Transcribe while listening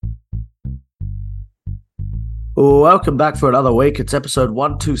Welcome back for another week. It's episode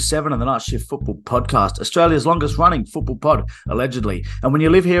 127 of the Night Shift Football Podcast, Australia's longest running football pod, allegedly. And when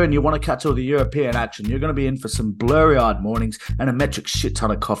you live here and you want to catch all the European action, you're going to be in for some blurry-eyed mornings and a metric shit ton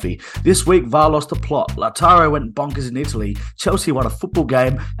of coffee. This week, VAR lost the plot, Lautaro went bonkers in Italy, Chelsea won a football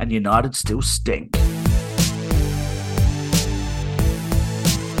game, and United still stink.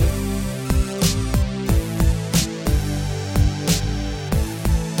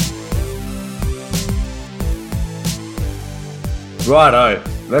 Righto,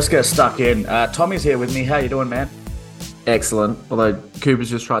 let's get stuck in. Tommy's here with me. How you doing, man? Excellent. Although Cooper's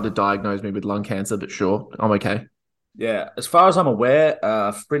just tried to diagnose me with lung cancer, but sure, I'm okay. Yeah, as far as I'm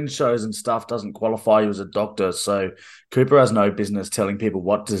aware, fringe shows and stuff doesn't qualify you as a doctor, so Cooper has no business telling people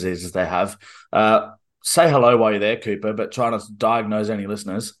what diseases they have. Say hello while you're there, Cooper, but try not to diagnose any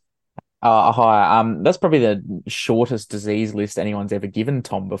listeners. Hi. That's probably the shortest disease list anyone's ever given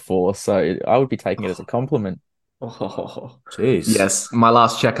Tom before, so I would be taking it as a compliment. Oh, jeez. Yes, my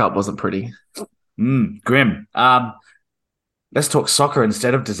last checkup wasn't pretty. Grim. Let's talk soccer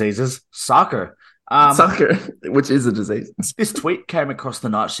instead of diseases. Soccer. Soccer, which is a disease. This tweet came across the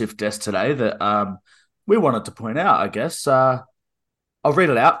Night Shift desk today that we wanted to point out, I guess. I'll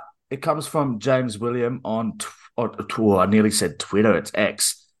read it out. It comes from James William on, I nearly said Twitter. It's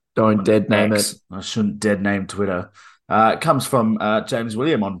X. Don't dead name it. I shouldn't dead name Twitter. It comes from James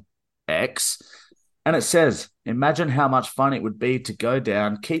William on X. And it says, imagine how much fun it would be to go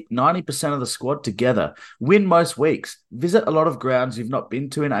down, keep 90% of the squad together, win most weeks, visit a lot of grounds you've not been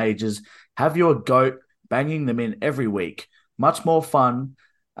to in ages, have your goat banging them in every week. Much more fun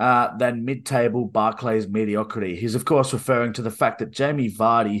than mid-table Barclays mediocrity. He's, of course, referring to the fact that Jamie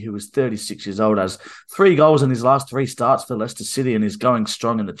Vardy, who is 36 years old, has 3 goals in his last 3 starts for Leicester City and is going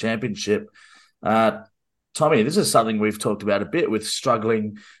strong in the championship. Tommy, this is something we've talked about a bit with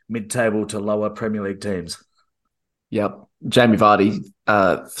struggling mid-table to lower Premier League teams. Yep. Jamie Vardy,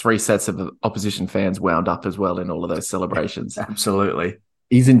 3 sets of opposition fans wound up as well in all of those celebrations. Absolutely.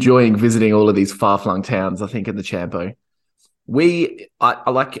 He's enjoying visiting all of these far-flung towns, I think, in the Champo.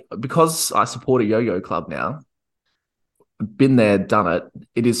 I like, because I support a yo-yo club now, been there, done it.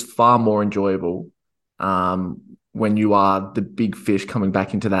 It is far more enjoyable when you are the big fish coming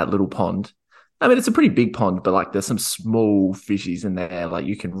back into that little pond. I mean, it's a pretty big pond, but like there's some small fishies in there. Like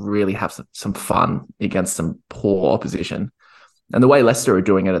you can really have some fun against some poor opposition. And the way Leicester are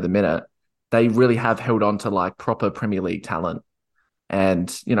doing it at the minute, they really have held on to like proper Premier League talent.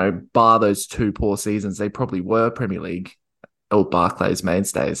 And, you know, bar those 2 poor seasons, they probably were Premier League or Barclays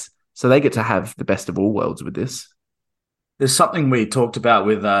mainstays. So they get to have the best of all worlds with this. There's something we talked about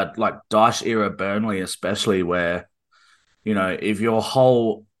with like Dyche era Burnley, especially where, you know, if your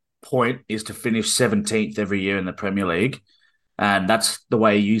whole point is to finish 17th every year in the Premier League, and that's the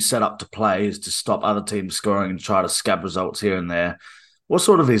way you set up to play, is to stop other teams scoring and try to scab results here and there. What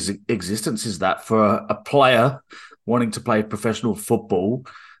sort of existence is that for a player wanting to play professional football?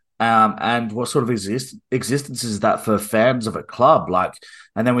 And what sort of existence is that for fans of a club? Like,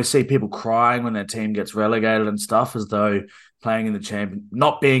 and then we see people crying when their team gets relegated and stuff, as though playing in the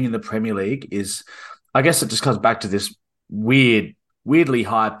not being in the Premier League is, I guess it just comes back to this weirdly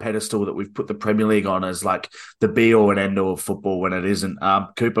high pedestal that we've put the Premier League on as like the be-all and end-all of football when it isn't.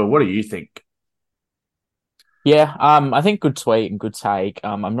 Cooper, what do you think? Yeah, I think good tweet and good take.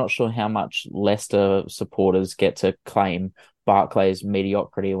 I'm not sure how much Leicester supporters get to claim Barclays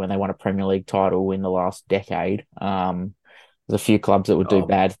mediocrity when they won a Premier League title in the last decade. There's a few clubs that would do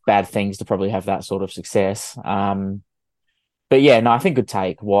bad things to probably have that sort of success. But yeah, no, I think good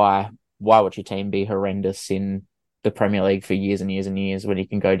take. Why would your team be horrendous in the Premier League for years and years and years when you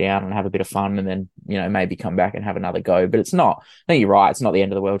can go down and have a bit of fun and then, you know, maybe come back and have another go? But it's not. I think you're right. It's not the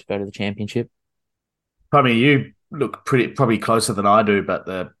end of the world to go to the Championship. Probably you look probably closer than I do, but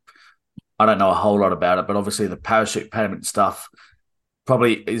I don't know a whole lot about it. But obviously the parachute payment stuff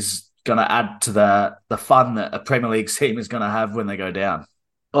probably is going to add to the fun that a Premier League team is going to have when they go down.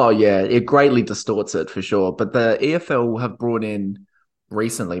 Oh yeah, it greatly distorts it for sure. But the EFL have brought in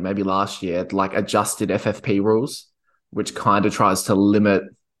recently, maybe last year, like adjusted FFP rules, which kind of tries to limit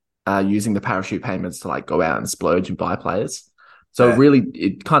using the parachute payments to like go out and splurge and buy players. So really,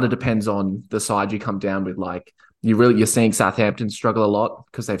 it kind of depends on the side you come down with. Like you're seeing Southampton struggle a lot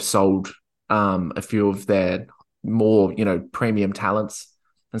because they've sold a few of their more, you know, premium talents.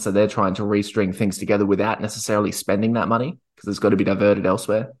 And so they're trying to restring things together without necessarily spending that money because it's got to be diverted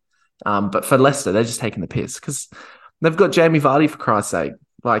elsewhere. But for Leicester, they're just taking the piss because they've got Jamie Vardy, for Christ's sake.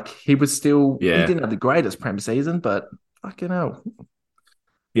 Like, he was still... He didn't have the greatest Prem season, but fucking hell.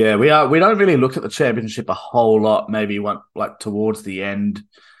 Yeah, we don't really look at the Championship a whole lot, maybe like towards the end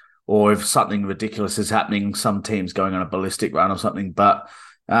or if something ridiculous is happening, some team's going on a ballistic run or something. But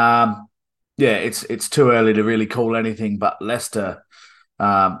yeah, it's too early to really call anything. But Leicester,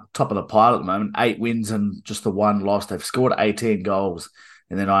 top of the pile at the moment, 8 wins and just the one loss. They've scored 18 goals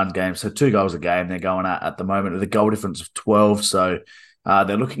in their 9 games, so 2 goals a game. They're going at the moment with a goal difference of 12. So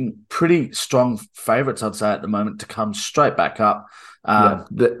they're looking pretty strong favourites, I'd say, at the moment to come straight back up. Yeah,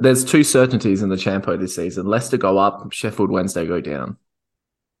 there's two certainties in the Champo this season. Leicester go up, Sheffield Wednesday go down.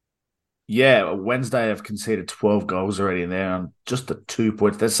 Yeah, Wednesday have conceded 12 goals already in there on just the 2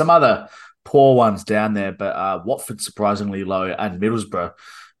 points. There's some other poor ones down there, but Watford surprisingly low and Middlesbrough,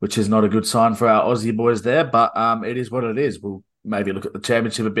 which is not a good sign for our Aussie boys there, but it is what it is. We'll maybe look at the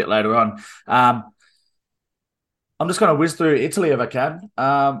championship a bit later on. I'm just going to whiz through Italy if I can.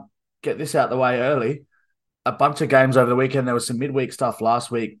 Get this out the way early. A bunch of games over the weekend. There was some midweek stuff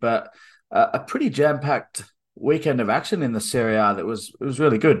last week, but a pretty jam-packed weekend of action in the Serie A that was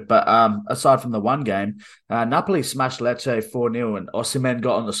really good. But aside from the one game, Napoli smashed Lecce 4-0 and Osimhen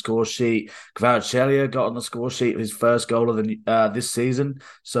got on the score sheet. Kvaratskhelia got on the score sheet, his first goal of this season.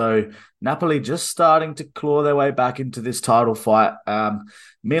 So Napoli just starting to claw their way back into this title fight.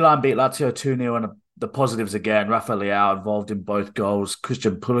 Milan beat Lazio 2-0 and the positives again. Rafa Leao involved in both goals.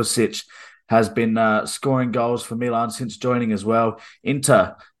 Christian Pulisic has been scoring goals for Milan since joining as well.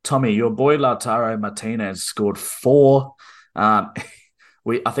 Inter, Tommy, your boy Lautaro Martinez scored 4. I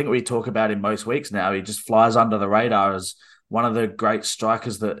think we talk about him most weeks now. He just flies under the radar as one of the great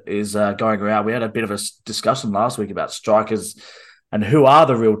strikers that is going around. We had a bit of a discussion last week about strikers and who are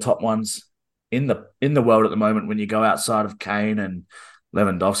the real top ones in the world at the moment when you go outside of Kane and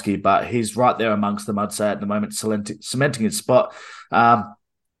Lewandowski, but he's right there amongst them, I'd say, at the moment, cementing his spot.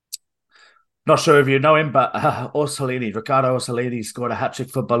 Not sure if you know him, but Ricardo Orsolini scored a hat-trick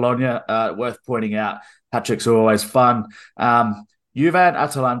for Bologna. Worth pointing out, hat-tricks are always fun. Juve and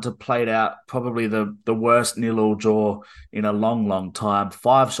Atalanta played out probably the worst 0-0 draw in a long, long time.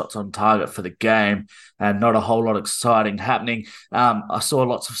 5 shots on target for the game and not a whole lot exciting happening. I saw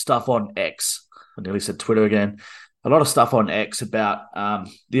lots of stuff on X. I nearly said Twitter again. A lot of stuff on X about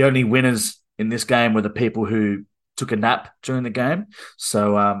the only winners in this game were the people who took a nap during the game.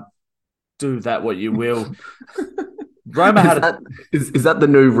 So do that what you will. Roma is that the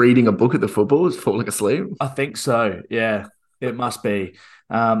new reading a book at the football? Is falling asleep? I think so. Yeah, it must be.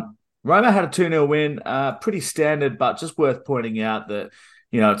 Roma had a 2-0 win. Pretty standard, but just worth pointing out that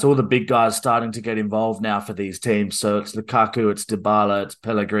it's all the big guys starting to get involved now for these teams. So it's Lukaku, it's Dybala, it's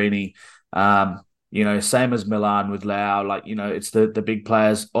Pellegrini. Same as Milan with Leao, it's the big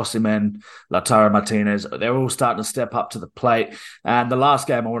players, Osimhen, Lautaro Martinez, they're all starting to step up to the plate. And the last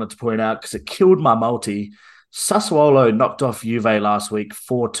game I wanted to point out, because it killed my multi, Sassuolo knocked off Juve last week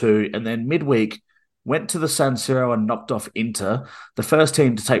 4-2, and then midweek went to the San Siro and knocked off Inter, the first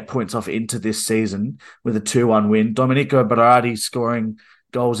team to take points off Inter this season with a 2-1 win. Domenico Berardi scoring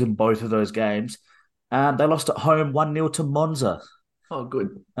goals in both of those games. And they lost at home 1-0 to Monza. Oh,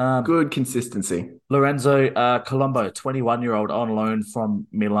 good. Good consistency. Lorenzo Colombo, 21-year-old on loan from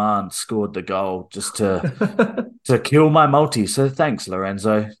Milan, scored the goal just to kill my multi. So thanks,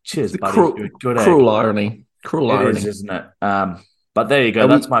 Lorenzo. Cheers, buddy. Cruel irony. Cruel irony. It is, isn't it? But there you go.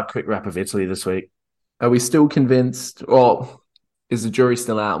 That's my quick wrap of Italy this week. Are we still convinced, or is the jury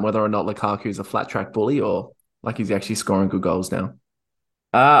still out on whether or not Lukaku's a flat track bully or he's actually scoring good goals now?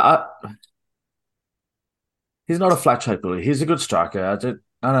 He's not a flat track bully. He's a good striker. I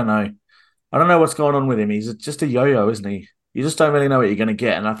don't know. I don't know what's going on with him. He's just a yo-yo, isn't he? You just don't really know what you're going to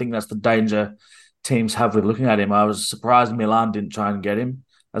get. And I think that's the danger teams have with looking at him. I was surprised Milan didn't try and get him,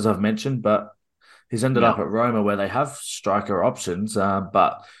 as I've mentioned, but he's ended up at Roma where they have striker options.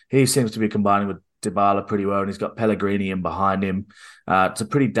 But he seems to be combining with Dybala pretty well, and he's got Pellegrini in behind him. It's a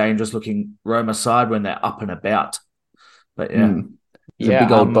pretty dangerous-looking Roma side when they're up and about. But yeah. He's a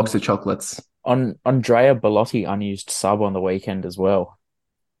big old box of chocolates. On Andrea Bellotti unused sub on the weekend as well.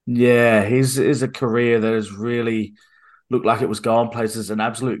 Yeah, his is a career that has really looked like it was going places. An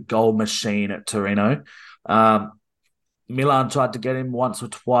absolute goal machine at Torino. Milan tried to get him once or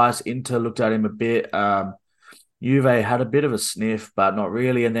twice. Inter looked at him a bit. Juve had a bit of a sniff, but not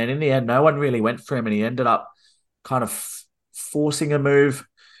really. And then in the end, no one really went for him, and he ended up kind of forcing a move.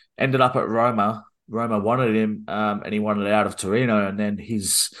 Ended up at Roma. Roma wanted him, and he wanted out of Torino. And then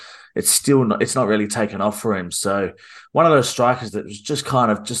it's not really taken off for him. So one of those strikers that was just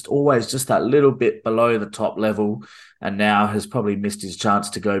kind of just always just that little bit below the top level, and now has probably missed his chance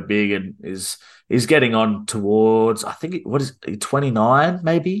to go big and is getting on towards, I think, what is he, 29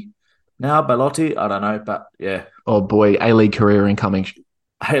 maybe now, Bellotti? I don't know, but yeah. Oh boy, A-League career incoming.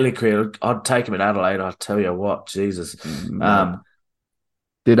 A-League career, I'd take him in Adelaide, I tell you what, Jesus.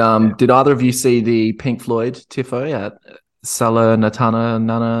 Did either of you see the Pink Floyd tifo at Salernitana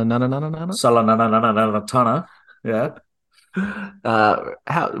Nana Nana Nana Nana? Salonana. Yeah.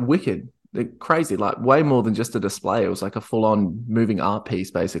 How wicked, crazy, like way more than just a display. It was like a full-on moving art piece,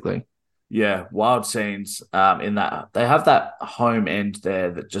 basically. Yeah, wild scenes. In that they have that home end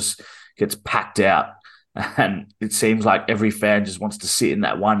there that just gets packed out, and it seems like every fan just wants to sit in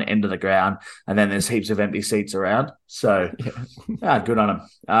that one end of the ground, and then there's heaps of empty seats around. So, Yeah, yeah, good on them.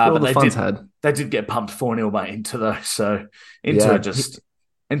 where all But the fun's had. they did get pumped 4-0 by Inter though, so Inter are Yeah, just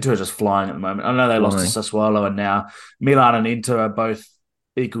Inter are just flying at the moment. I know they lost to flying. Sassuolo, and now Milan and Inter are both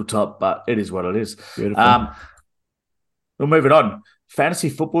equal top, but it is what it is. Beautiful. Um, We'll move it on. Fantasy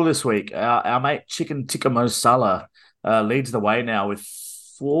football this week. Our mate Chicken Tikka Mo Salah leads the way now with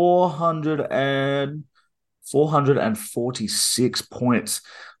 446 points.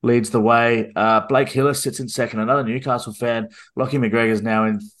 Leads the way. Blake Hillis sits in second. Another Newcastle fan. Lockie McGregor's now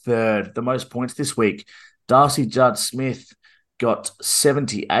in third. The most points this week. Darcy Judd Smith got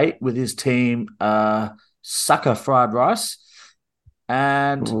 78 with his team. Sucker Fried Rice.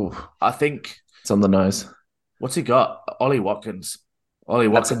 And Ooh, I think it's on the nose. what's he got? Ollie Watkins. Ollie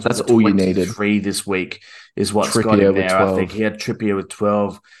Watkins with That's a all you needed. 23 this week is what's got him Trippier with there. I think 12. he had Trippier with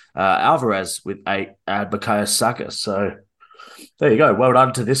 12, Alvarez with 8, Bukayo Saka. So there you go. Well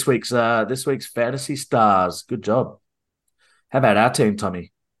done to this week's fantasy stars. Good job. How about our team,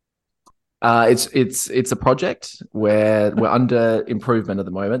 Tommy? It's a project where we're under improvement at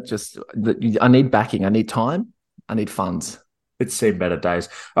the moment. I need backing, I need time, I need funds. It's seen better days.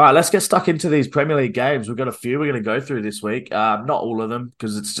 All right, let's get stuck into these Premier League games. We've got a few we're going to go through this week. Not all of them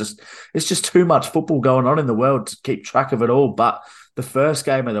because it's just too much football going on in the world to keep track of it all. But the first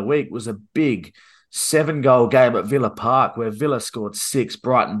game of the week was a big 7-goal game at Villa Park where Villa scored 6,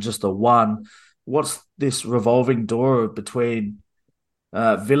 Brighton just a 1. What's this revolving door between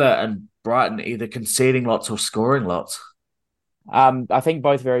Villa and Brighton either conceding lots or scoring lots? I think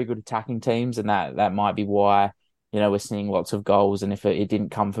both very good attacking teams, and that might be why we're seeing lots of goals. And if it didn't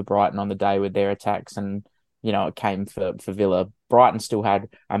come for Brighton on the day with their attacks, and it came for Villa, Brighton still had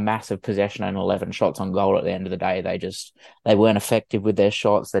a massive possession and 11 shots on goal at the end of the day. They weren't effective with their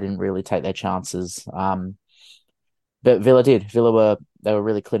shots. They didn't really take their chances. But Villa did. They were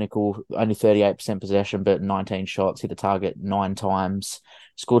really clinical. Only 38% possession, but 19 shots, hit the target 9 times,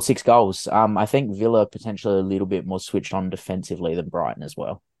 scored 6 goals. I think Villa potentially a little bit more switched on defensively than Brighton as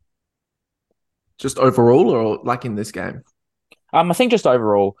well. Just overall, or like in this game? I think just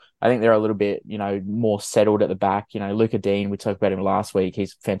overall, I think they're a little bit, more settled at the back. Luca Dean, we talked about him last week.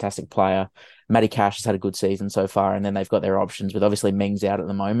 He's a fantastic player. Matty Cash has had a good season so far, and then they've got their options with obviously Mings out at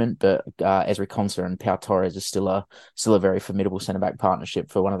the moment, but Ezri Konsa and Pau Torres is still a very formidable centre-back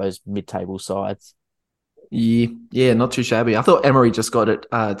partnership for one of those mid-table sides. Yeah, not too shabby. I thought Emery just got it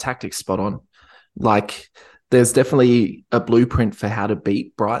tactics spot on. Like, there's definitely a blueprint for how to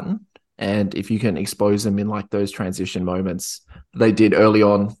beat Brighton. And if you can expose them in like those transition moments, they did early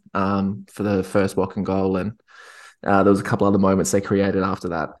on for the first walking goal. And there was a couple other moments they created after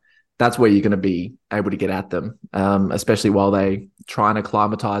that. That's where you're going to be able to get at them, especially while they try and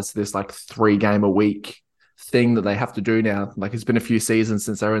acclimatize to this like 3-game-a-week thing that they have to do now. Like, it's been a few seasons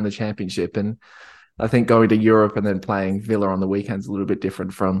since they were in the championship. And I think going to Europe and then playing Villa on the weekends a little bit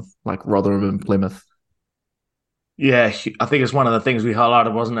different from like Rotherham and Plymouth. Yeah, I think it's one of the things we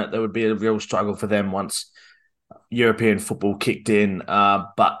highlighted, wasn't it? There would be a real struggle for them once European football kicked in.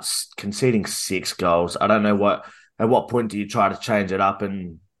 But conceding 6 goals, I don't know at what point do you try to change it up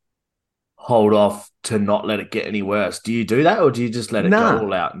and hold off to not let it get any worse? Do you do that, or do you just let it go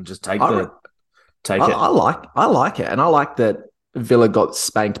all out and just take it? I like it, and I like that Villa got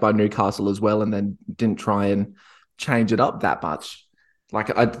spanked by Newcastle as well, and then didn't try and change it up that much.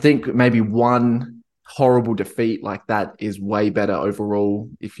 Like, I think maybe one horrible defeat like that is way better overall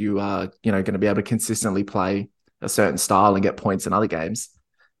if you are, going to be able to consistently play a certain style and get points in other games.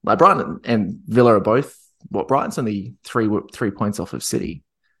 Like, Brighton and Villa are both, Brighton's only three points off of City.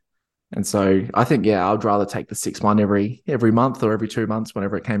 And so I think, I'd rather take the 6-1 every month or every 2 months,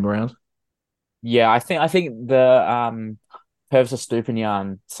 whenever it came around. Yeah, I think the Pervs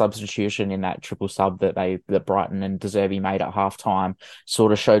Stupinian substitution in that triple sub that Brighton and De Zerbi made at halftime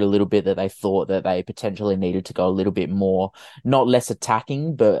sort of showed a little bit that they thought that they potentially needed to go a little bit more, not less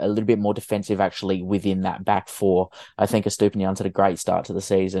attacking, but a little bit more defensive actually within that back four. I think Stupinian's had a great start to the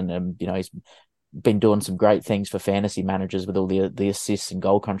season, and he's been doing some great things for fantasy managers with all the assists and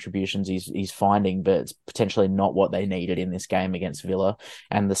goal contributions he's finding, but it's potentially not what they needed in this game against Villa.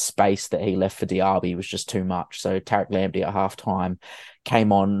 And the space that he left for Diaby was just too much. So Tarek Lamptey at halftime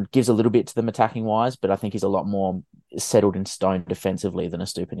came on, gives a little bit to them attacking wise, but I think he's a lot more settled in stone defensively than a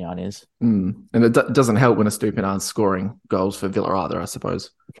Estupiñán is. And it doesn't help when a Estupiñán's scoring goals for Villa either, I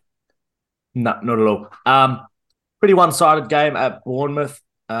suppose. No, not at all. Pretty one-sided game at Bournemouth.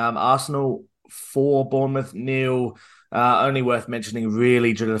 Arsenal 4, Bournemouth 0. Only worth mentioning,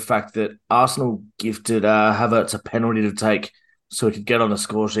 really, due to the fact that Arsenal gifted Havertz a penalty to take so he could get on the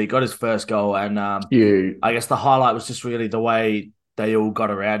score sheet. Got his first goal, and I guess the highlight was just really the way they all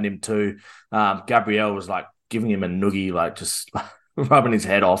got around him too. Gabriel was like giving him a noogie, like just rubbing his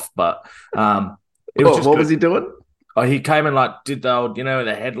head off. But it was just what good. was he doing? Oh, he came and like did the old, the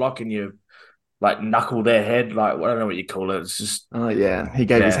headlock, and you like knuckle their head, like I don't know what you call it. It's just Oh yeah, he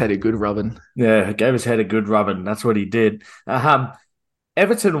gave his head a good rubbing. yeah, he gave his head a good rubbing. That's what he did.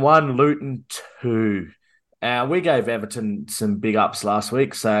 Everton 1, Luton 2. We gave Everton some big ups last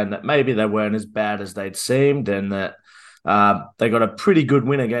week, saying that maybe they weren't as bad as they'd seemed, and that they got a pretty good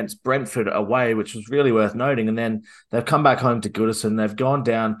win against Brentford away, which was really worth noting. And then they've come back home to Goodison. They've gone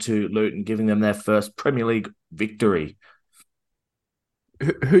down to Luton, giving them their first Premier League victory.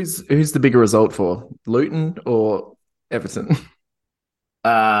 Who's the bigger result for, Luton or Everton?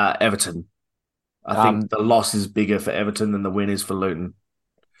 Everton. I think the loss is bigger for Everton than the win is for Luton.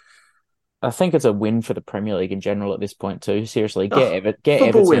 I think it's a win for the Premier League in general at this point too. Seriously, get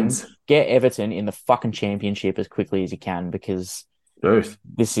Everton in the fucking championship as quickly as you can, because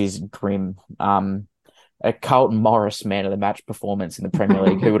this is grim. A Carlton Morris man of the match performance in the Premier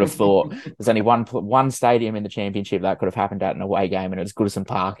League. Who would have thought? There's only one stadium in the championship that could have happened at an away game, and it was Goodison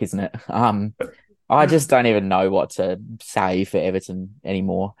Park, isn't it? I just don't even know what to say for Everton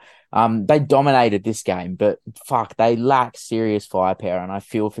anymore. They dominated this game, but fuck, they lack serious firepower, and I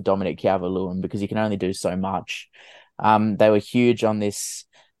feel for Dominic Calvert-Lewin because he can only do so much. They were huge on this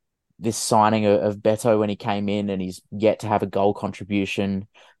signing of Beto when he came in, and he's yet to have a goal contribution.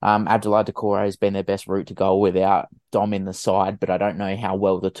 Abdoulaye Doucouré has been their best route to goal without Dom in the side, but I don't know how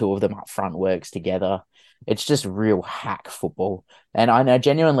well the two of them up front works together. It's just real hack football. And I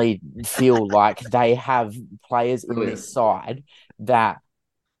genuinely feel like they have players in this side that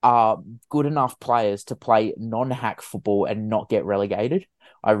are good enough players to play non-hack football and not get relegated.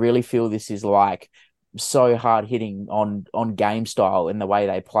 I really feel this is like so hard hitting on game style in the way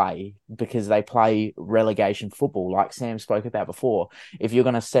they play, because they play relegation football, like Sam spoke about before. If you're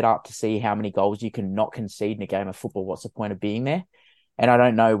going to set up to see how many goals you can not concede in a game of football, what's the point of being there? And I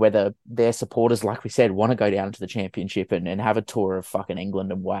don't know whether their supporters, like we said, want to go down to the championship and have a tour of fucking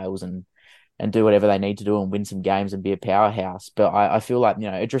England and Wales and do whatever they need to do and win some games and be a powerhouse. But I feel like,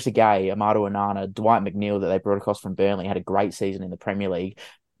 Idrissa Gueye, Amado Onana, Dwight McNeil that they brought across from Burnley had a great season in the Premier League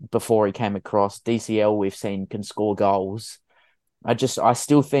before he came across. DCL we've seen can score goals. I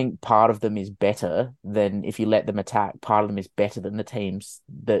still think part of them is better than, if you let them attack, part of them is better than the teams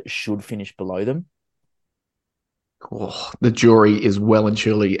that should finish below them. Oh, the jury is well and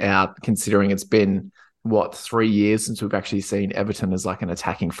truly out, considering it's been, 3 years since we've actually seen Everton as like an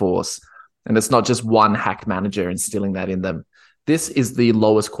attacking force. And it's not just one hack manager instilling that in them. This is the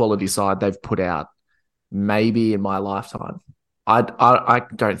lowest quality side they've put out, maybe in my lifetime. I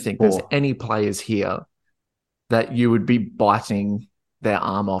don't think there's any players here that you would be biting their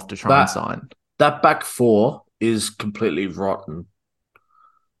arm off to try and sign. That back four is completely rotten.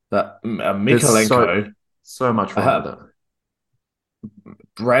 That Mikalenko, so much wrong with it.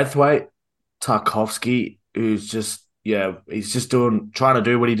 Braithwaite, Tarkovsky, who's just he's just trying to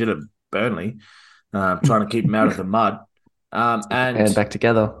do what he did at Burnley, trying to keep him out of the mud. And back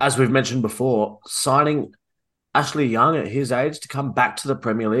together, as we've mentioned before, signing Ashley Young at his age to come back to the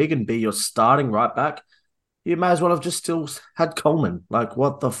Premier League and be your starting right back, you may as well have just still had Coleman. Like,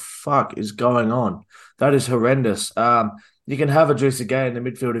 what the fuck is going on? That is horrendous. You can have Idrissa Gueye in the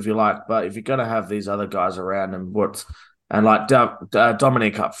midfield if you like, but if you're going to have these other guys around him, like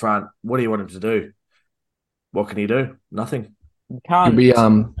Dominic up front, what do you want him to do? What can he do? Nothing.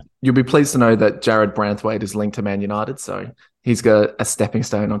 You'll be pleased to know that Jared Branthwaite is linked to Man United, so he's got a stepping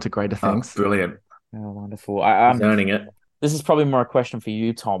stone onto greater things. Brilliant. Oh, wonderful. He's earning it. This is probably more a question for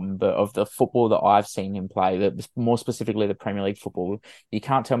you, Tom, but of the football that I've seen him play, more specifically the Premier League football, you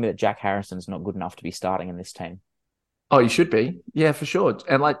can't tell me that Jack Harrison's not good enough to be starting in this team. Oh, you should be. Yeah, for sure.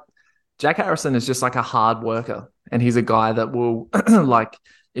 And like, Jack Harrison is just like a hard worker, and he's a guy that will, like,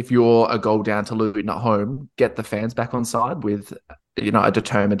 if you're a goal down to Luton at home, get the fans back on side with, a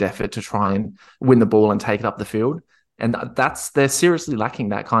determined effort to try and win the ball and take it up the field. And they're seriously lacking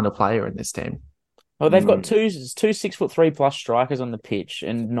that kind of player in this team. Well, they've got two 6'3" plus strikers on the pitch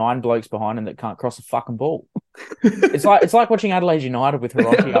and 9 blokes behind them that can't cross a fucking ball. It's like watching Adelaide United with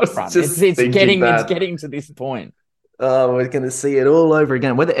Hiroki up front. It's getting to this point. Oh, we're going to see it all over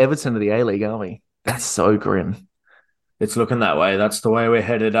again. We're the Everton of the A-League, aren't we? That's so grim. It's looking that way. That's the way we're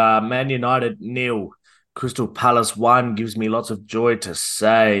headed. Man United nil, Crystal Palace 1 gives me lots of joy to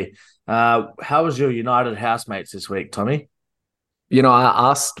say. How was your United housemates this week, Tommy? I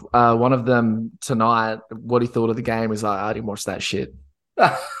asked one of them tonight what he thought of the game. He's like, I didn't watch that shit.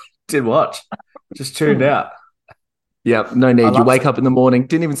 Did watch. Just tuned out. Yeah, no I need. You love wake to. up in the morning,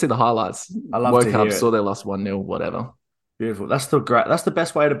 didn't even see the highlights. I love to Woke hear up, it. saw they lost 1-0, whatever. Beautiful. That's the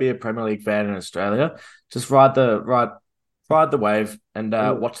best way to be a Premier League fan in Australia. Just ride the wave and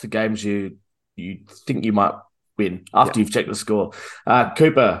watch the games you think you might win Yeah. after you've checked the score.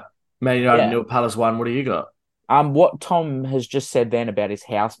 Cooper, Man United Yeah. nil, Palace 1. What do you got? What Tom has just said then about his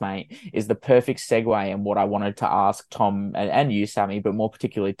housemate is the perfect segue and what I wanted to ask Tom and you, Sammy, but more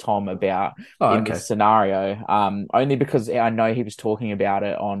particularly Tom about Oh, in okay. this scenario. Only because I know he was talking about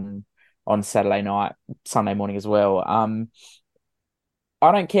it on Saturday night, Sunday morning as well.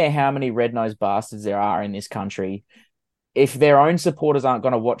 I don't care how many red-nosed bastards there are in this country. If their own supporters aren't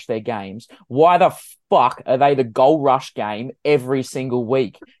going to watch their games, why the fuck are they the goal rush game every single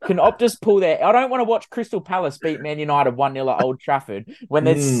week? Can Optus pull their... I don't want to watch Crystal Palace beat Man United 1-0 at Old Trafford when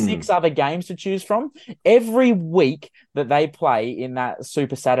there's Mm. 6 other games to choose from. Every week that they play in that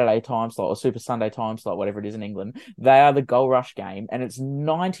Super Saturday time slot or Super Sunday time slot, whatever it is in England, they are the goal rush game, and it's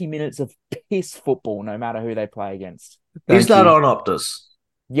 90 minutes of piss football no matter who they play against. Is Thank that you. on Optus?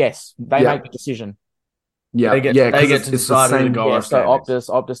 Yes, they make Yeah, the decision. yeah, They get yeah, they because get to it's the decide who the same. goal Yeah, rush so game is.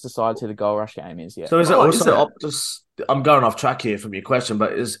 Optus decides who the goal rush game is. Yeah. So is it Oh, is also it? Optus? I'm going off track here from your question,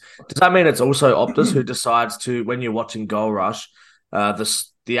 but does that mean it's also Optus who decides to when you're watching Goal Rush,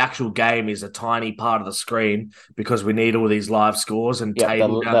 the actual game is a tiny part of the screen because we need all these live scores and Yep,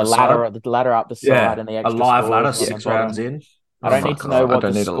 table down the side. the ladder up the side Yeah, and the a extra live ladder scores on the 6 rounds bottom. in. I Oh don't my need to Fuck know off. god! I what the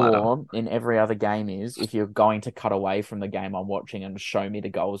don't need a ladder. score in every other game is if you're going to cut away from the game I'm watching and show me the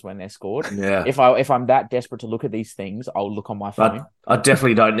goals when they're scored. Yeah, If I'm that desperate to look at these things, I'll look on my phone. but I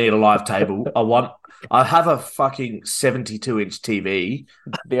definitely don't need a live table. I have a fucking 72-inch TV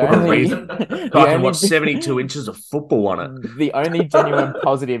The for a only reason, so the I can only watch 72 inches of football on it. the only genuine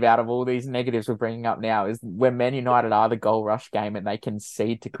positive out of all these negatives we're bringing up now is when Man United are the goal rush game and they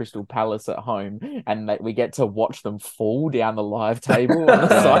concede to Crystal Palace at home, and that we get to watch them fall down the live table on the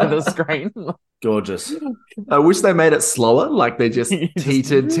side of Yeah, the screen. gorgeous. I wish they made it slower. Like they just You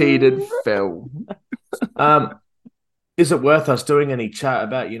just- teetered, fell. Um, is it worth us doing any chat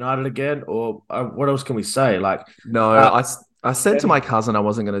about United again, or what else can we say? Like, No, uh, I said to my cousin I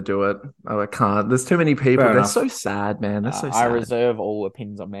wasn't going to do it. Oh, I can't. There's too many people. fair They're enough. so sad, man. They're so I sad. reserve all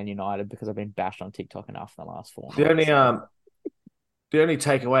opinions on Man United because I've been bashed on TikTok enough in the last 4 The months. only the only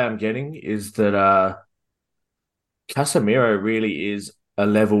takeaway I'm getting is that Casemiro really is a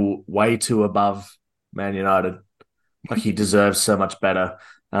level way too above Man United. Like he deserves so much better.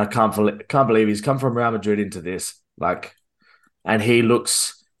 And I can't believe he's come from Real Madrid into this. Like, and he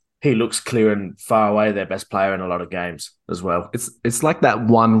looks clear and far away their best player in a lot of games as well. It's like that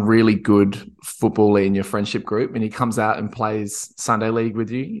one really good footballer in your friendship group, and he comes out and plays Sunday League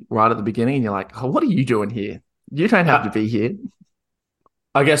with you right at the beginning, and you're like, oh, what are you doing here? You don't have to Uh, be here.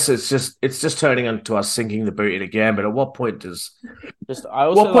 I guess it's just turning into us sinking the boot in again. But at what point does I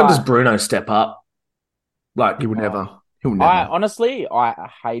what also point does Bruno step up? Like, He will never. He'll I never. honestly I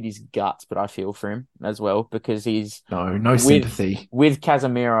hate his guts, but I feel for him as well because he's No with sympathy. with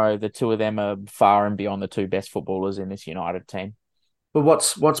Casemiro, the two of them are far and beyond the two best footballers in this United team. but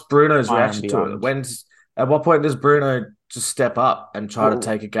what's Bruno's Far and reaction to it? beyond. At what point does Bruno just step up and try to Well,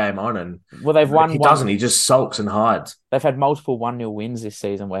 take a game on? And well, they've won he one. doesn't. He just sulks and hides. They've had multiple 1-0 wins this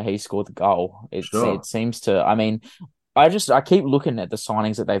season where he scored the goal. It Sure. seems to. I mean, I keep looking at the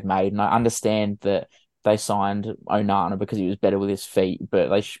signings that they've made, and I understand that they signed Onana because he was better with his feet, but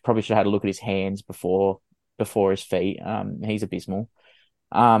they probably should have had a look at his hands before his feet. He's abysmal.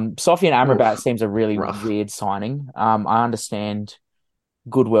 Sofian Amrabat Oof, seems a really rough. weird signing. I understand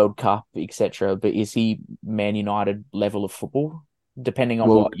good World Cup, etc., but is he Man United level of football? Depending on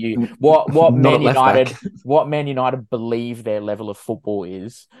Well, what not Man at left United back. what Man United believe their level of football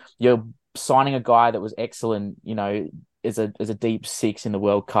is. You're signing a guy that was excellent, as a deep six in the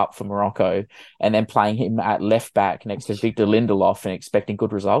World Cup for Morocco, and then playing him at left back next to Victor Lindelof and expecting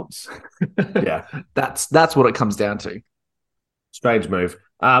good results. Yeah, That's what it comes down to. strange move.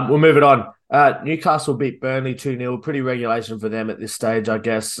 We'll move it on. Newcastle beat Burnley 2-0. Pretty regulation for them at this stage, I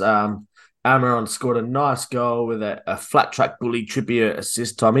guess. Amaron scored a nice goal with a flat track bully Trippier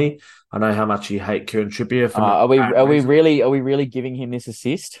assist, Tommy. I know how much you hate Kieran Trippier for Are we bad are we reason. really giving him this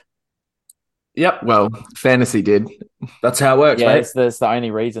assist? Yep, Well, fantasy did. that's how it works, Yeah, mate. that's the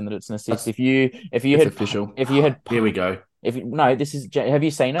only reason that it's an assist. That's- If you It's had official. if you had Here we go. no, this is have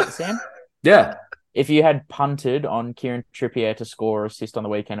you seen it, Sam? Yeah, if you had punted on Kieran Trippier to score or assist on the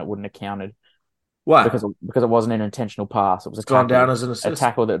weekend, it wouldn't have counted Why? because it wasn't an intentional pass. It was It's gone down as an a assist.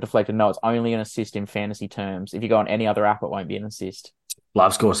 tackle that deflected. No, it's only an assist in fantasy terms. If you go on any other app, it won't be an assist.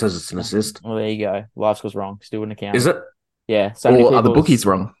 Live score says it's an assist. Well, there you go. Live score's wrong. Still wouldn't have Is counted. it? Yeah, so many Or are the people's bookies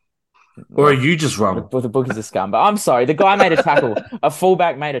wrong? Or are well, you just wrong? the bookies are scum. But I'm sorry, the guy made a tackle. A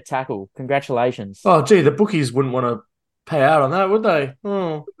fullback made a tackle. Congratulations. Oh, gee, the bookies wouldn't want to pay out on that, would they?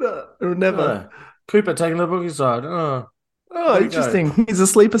 Oh, Never. no. Cooper taking the bookie side. Oh, Oh, there we go. interesting. He's a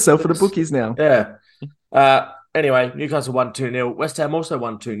sleeper cell for the Yes. bookies now. Yeah. Anyway, Newcastle won 2-0. West Ham also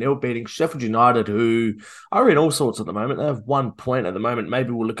won 2-0, beating Sheffield United, who are in all sorts at the moment. They have 1 point at the moment.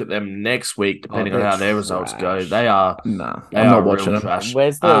 Maybe we'll look at them next week, Oh, depending on they're how their results go. trash. Nah, They I'm are not real watching them. trash.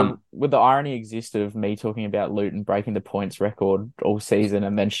 Would the irony exist of me talking about Luton breaking the points record all season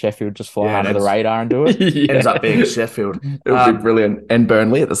and then Sheffield just fly Yeah, under the radar and do it? ends up being Yeah. Sheffield. It would be brilliant. And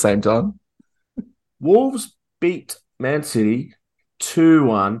Burnley at the same time. Wolves beat Man City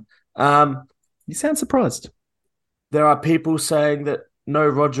 2-1. You sound surprised. There are people saying that no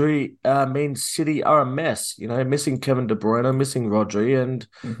Rodri means City are a mess. You know, missing Kevin De Bruyne, missing Rodri, and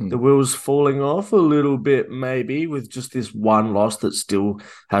the wheels falling off a little bit, maybe, with just this one loss that still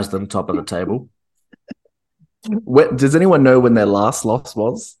has them top of the table. Does anyone know when their last loss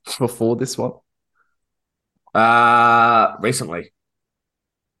was before this one? Recently,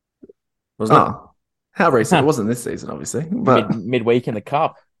 wasn't it? Oh, how recent? It wasn't this season, obviously. But Midweek in the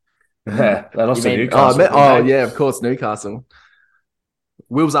cup. Yeah, they lost You to mean- Newcastle. yeah, of course, Newcastle.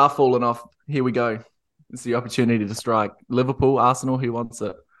 Wheels are falling off. Here we go. It's the opportunity to strike. Liverpool, Arsenal, who wants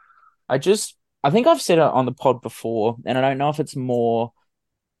it? I think I've said it on the pod before, and I don't know if it's more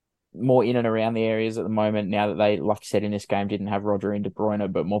in and around the areas at the moment now that they, like you said, in this game didn't have Rodri and De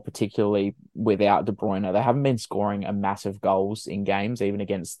Bruyne, but more particularly without De Bruyne, they haven't been scoring a massive goals in games, even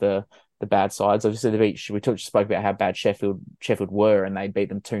against the bad sides. Obviously, spoke about how bad Sheffield were, and they beat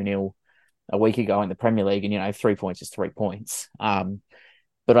them 2-0 a week ago in the Premier League, and 3 points is 3 points.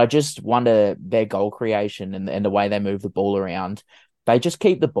 But I just wonder their goal creation and the way they move the ball around. They just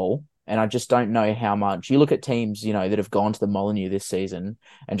keep the ball. And I just don't know how much you look at teams, that have gone to the Molineux this season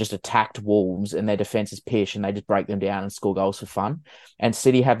and just attacked Wolves, and their defense is pish and they just break them down and score goals for fun. And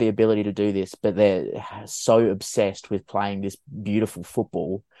City have the ability to do this, but they're so obsessed with playing this beautiful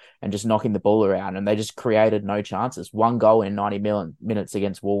football and just knocking the ball around. And they just created no chances. 1 goal in 90 minutes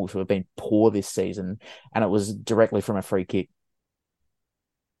against Wolves, who have been poor this season. And it was directly from a free kick.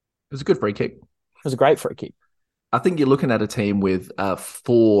 It was a good free kick. It was a great free kick. I think you're looking at a team with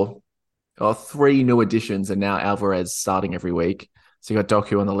 3 new additions, and now Alvarez starting every week. So you got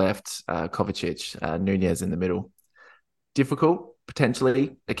Doku on the left, Kovacic, Nunez in the middle. Difficult,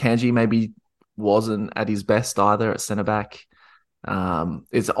 potentially. Akanji maybe wasn't at his best either at centre back.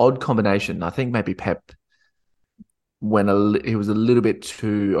 It's an odd combination. I think maybe Pep he was a little bit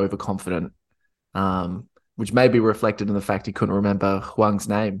too overconfident, which may be reflected in the fact he couldn't remember Huang's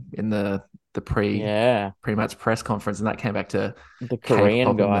name in the pre-match press conference, and that came back to the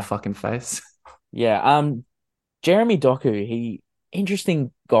Korean guy in the fucking face. Yeah. Jeremy Doku,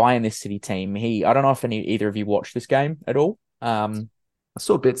 interesting guy in this City team. I don't know if either of you watched this game at all. I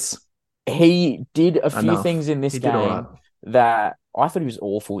saw bits. He did a few Enough. things in this He did all game right. that I thought he was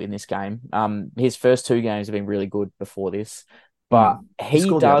awful in this game. His first 2 games have been really good before this. But He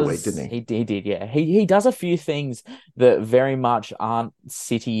scored the other week, didn't he? He did, yeah. He does a few things that very much aren't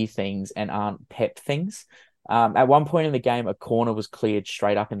City things and aren't Pep things. At one point in the game, a corner was cleared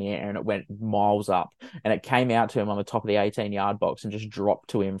straight up in the air and it went miles up, and it came out to him on the top of the 18-yard box and just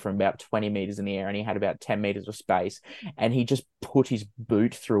dropped to him from about 20 meters in the air, and he had about 10 meters of space, and he just put his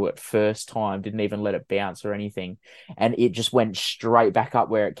boot through it first time, didn't even let it bounce or anything, and it just went straight back up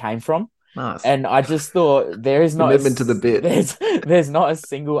where it came from. Nice. And I just thought there is not commitment to the bit. There's not a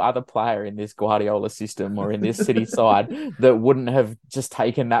single other player in this Guardiola system or in this City side that wouldn't have just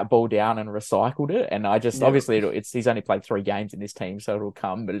taken that ball down and recycled it. And obviously he's only played 3 games in this team, so it'll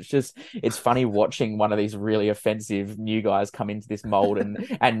come. But it's funny watching one of these really offensive new guys come into this mold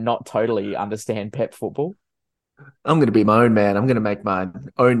and not totally understand Pep football. I'm going to be my own man. I'm going to make my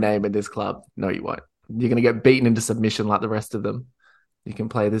own name in this club. No, you won't. You're going to get beaten into submission like the rest of them. You can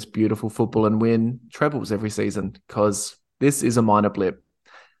play this beautiful football and win trebles every season, because this is a minor blip.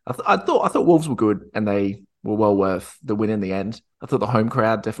 I thought Wolves were good, and they were well worth the win in the end. I thought the home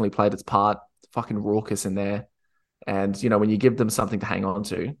crowd definitely played its part. Fucking raucous in there. And, when you give them something to hang on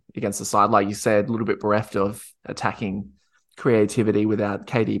to against the side, like you said, a little bit bereft of attacking creativity without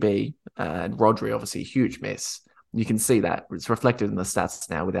KDB, and Rodri, obviously, huge miss. You can see that. It's reflected in the stats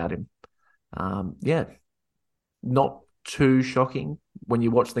now without him. Not too shocking when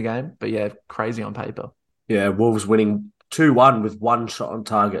you watch the game. But yeah, crazy on paper. Yeah, Wolves winning 2-1 with one shot on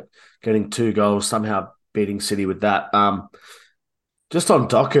target, getting two goals, somehow beating City with that. Just on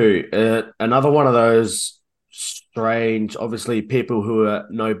Doku, another one of those strange, obviously people who are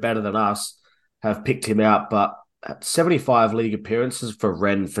know better than us have picked him out, but at 75 league appearances for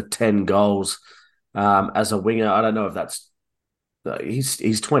Rennes for 10 goals as a winger. I don't know if that's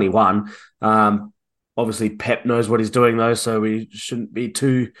he's 21. Obviously Pep knows what he's doing though, so we shouldn't be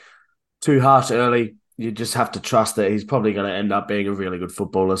too harsh early. You just have to trust that he's probably going to end up being a really good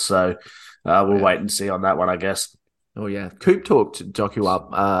footballer. So we'll Yeah. wait and see on that one, I guess. Oh yeah, Coop talked Doku up.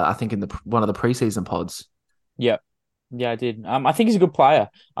 I think in the one of the preseason pods. Yeah, yeah, I did. I think he's a good player.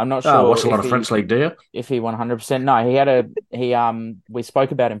 I'm not Oh, sure watch a lot of French league, do you? if he 100%. No, we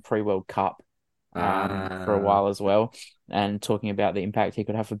spoke about him pre-World Cup for a Uh, while as well, and talking about the impact he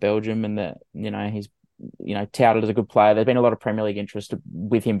could have for Belgium, and that he's touted as a good player. There's been a lot of Premier League interest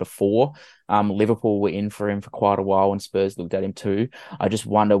with him before. Liverpool were in for him for quite a while, and Spurs looked at him too. I just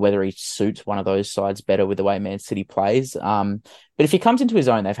wonder whether he suits one of those sides better with the way Man City plays. But if he comes into his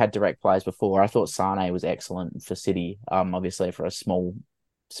own, they've had direct players before. I thought Sane was excellent for City. Obviously for a small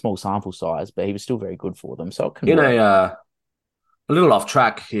sample size, but he was still very good for them, so it can in work. a little off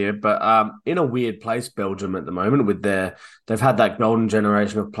track here, but in a weird place, Belgium at the moment with they've had that golden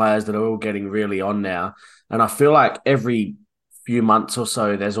generation of players that are all getting really on now, and I feel like every few months or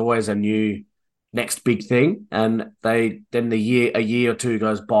so, there's always a new next big thing, and a year or two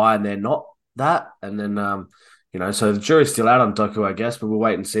goes by and they're not that, and then so the jury's still out on Doku, I guess, but we'll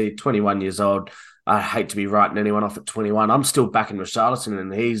wait and see. 21 years old. I hate to be writing anyone off at 21. I'm still backing Richarlison,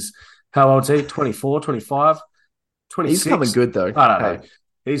 and he's how old is he? 24, 25? He's coming 26? good though. I don't Hey, know.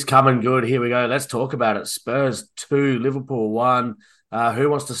 He's coming good. Here we go. Let's talk about it. Spurs 2, Liverpool 1. Who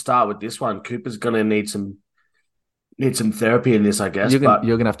wants to start with this one? Cooper's going to need some therapy in this, I guess. But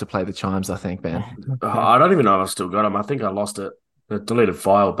you're gonna have to play the chimes, I think, man. I don't even know if I've still got him. I think I lost it. A deleted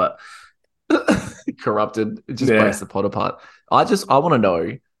file. But Corrupted. It just breaks yeah, the pot apart. I want to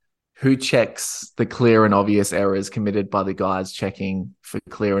know who checks the clear and obvious errors committed by the guys checking for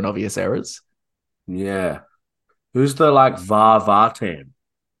clear and obvious errors. yeah. Who's the VAR team?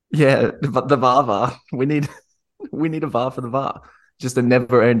 Yeah, but the VAR. We need a VAR for the VAR. Just a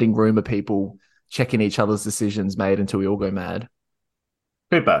never-ending room of people checking each other's decisions made until we all go mad.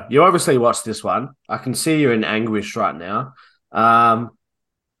 Cooper, you obviously watched this one. I can see you're in anguish right now. Um,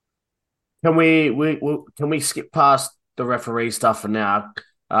 can we skip past the referee stuff for now?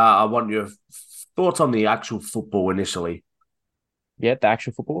 I want your thoughts on the actual football initially. Yeah, the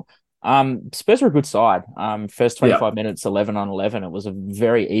actual football. Spurs were a good side. First Yeah, 25 minutes, 11 on 11. It was a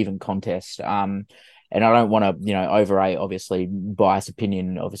very even contest. And I don't want to, overrate, obviously, bias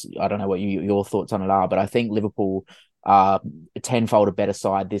opinion. Obviously, I don't know what your thoughts on it are, but I think Liverpool are tenfold a better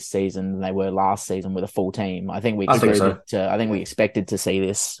side this season than they were last season with a full team. I think we I think expected so. I think we expected to see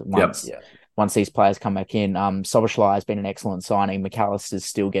this Yep. once these players come back in. Soboslai has been an excellent signing. McAllister's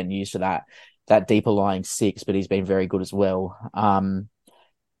still getting used to that deeper lying six, but he's been very good as well.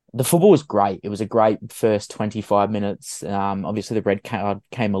 The football was great. It was a great first 25 minutes. Obviously, the red card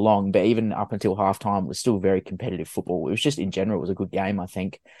came along, but even up until halftime, it was still very competitive football. It was just, in general, it was a good game, I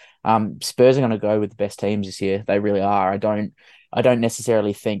think. Spurs are going to go with the best teams this year. They really are. I don't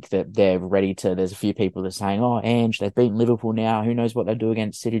necessarily think that they're ready to. There's a few people that are saying, "Oh, Ange, they've beaten Liverpool now. Who knows what they'll do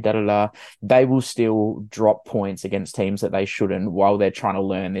against City?" Da da da. They will still drop points against teams that they shouldn't while they're trying to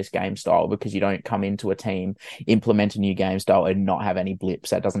learn this game style, because you don't come into a team, implement a new game style, and not have any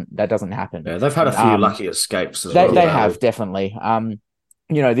blips. That doesn't happen. Yeah, they've had a few Um, lucky escapes as they well, they though. have definitely.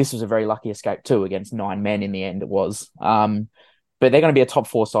 This was a very lucky escape too against 9 men in the end. It was. But they're going to be a top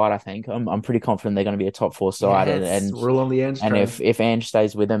four side. I think I'm pretty confident they're going to be a top four side, and Yes, and we're all on the Ange and train. if Ange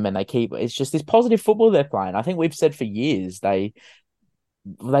stays with them and they keep, it's just this positive football they're playing. I think we've said for years they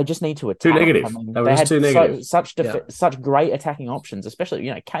just need to Too attack. I negative. mean, They were they just had too negative. Yeah. such great attacking options,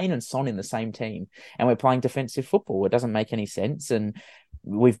 especially Kane and Son in the same team, and we're playing defensive football. It doesn't make any sense. And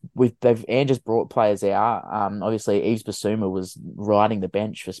they've and just brought players out. Obviously Yves Bissouma was riding the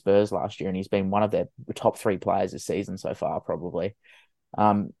bench for Spurs last year, and he's been one of their top three players this season so far, probably.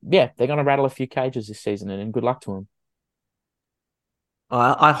 Yeah, they're going to rattle a few cages this season, and good luck to them.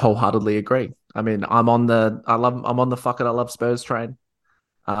 I wholeheartedly agree. I mean, I'm on the fuck it, I love Spurs train.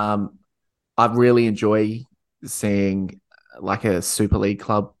 Um, I really enjoy seeing like a Super League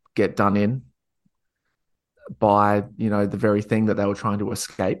club get done in by, the very thing that they were trying to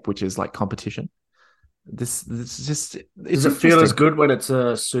escape, which is like competition. This is just Does it's it feel as interesting. good when it's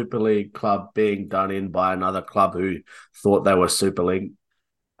a Super League club being done in by another club who thought they were Super League?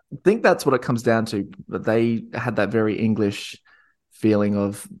 think that's what it comes down to. But they had that very English feeling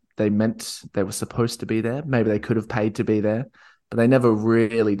of they meant they were supposed to be there. Maybe they could have paid to be there, but they never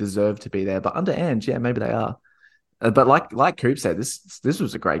really deserved to be there. But under Ange, yeah, maybe they are. But like Coop said, this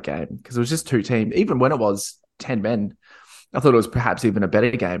was a great game because it was just two teams. Even when it was 10 men, I thought it was perhaps even a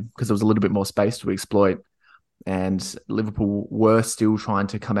better game because there was a little bit more space to exploit. And Liverpool were still trying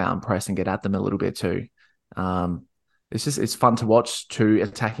to come out and press and get at them a little bit too. Um, it's fun to watch two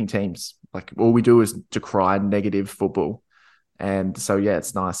attacking teams. Like all we do is decry negative football. And so yeah,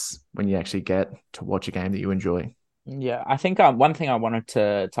 it's nice when you actually get to watch a game that you enjoy. Yeah, I think one thing I wanted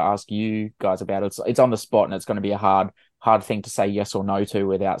to ask you guys about, it's on the spot and it's going to be a hard thing to say yes or no to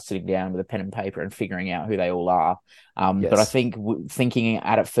without sitting down with a pen and paper and figuring out who they all are. But I Yes. think thinking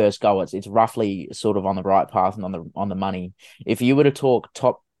at it first go, it's roughly sort of on the right path and on the money. If you were to talk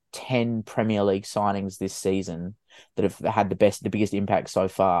top 10 Premier League signings this season that have had the biggest impact so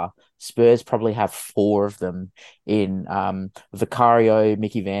far, Spurs probably have four of them in Vicario,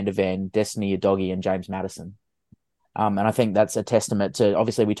 Mickey Van de Ven, Destiny Udogie, and James Maddison. And I think that's a testament to,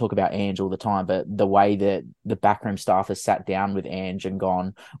 obviously we talk about Ange all the time, but the way that the backroom staff has sat down with Ange and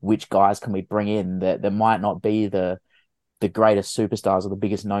gone, which guys can we bring in that might not be the greatest superstars or the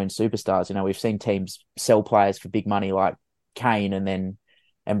biggest known superstars. You know, we've seen teams sell players for big money like Kane and then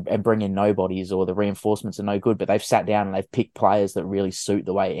and bring in nobodies, or the reinforcements are no good, but they've sat down and they've picked players that really suit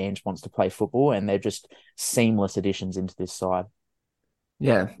the way Ange wants to play football, and they're just seamless additions into this side.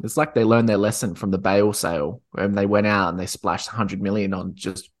 Yeah, it's like they learned their lesson from the Bale sale when they went out and they splashed 100 million on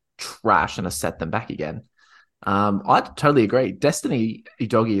just trash and have set them back again. I totally agree. Destiny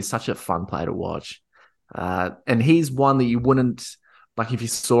Udogie is such a fun player to watch. And he's one that you wouldn't, like if you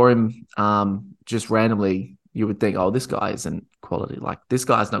saw him just randomly, you would think, oh, this guy isn't quality. Like this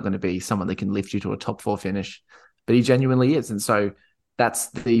guy's not going to be someone that can lift you to a top four finish, but he genuinely is. And so that's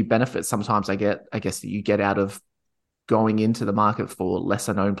the benefit sometimes I guess that you get out of going into the market for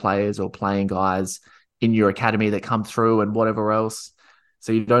lesser known players or playing guys in your academy that come through and whatever else.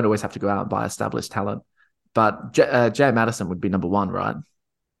 So you don't always have to go out and buy established talent. But Jay Madison would be number one, right?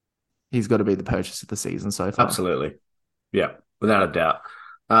 He's got to be the purchase of the season so far. Absolutely. Yeah, without a doubt.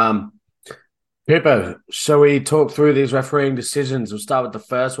 Um, Pippo, shall we talk through these refereeing decisions? We'll start with the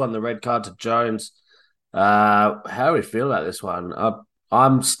first one, the red card to Jones. How do we feel about this one?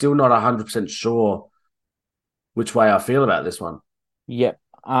 I'm still not 100% sure which way I feel about this one. Yep.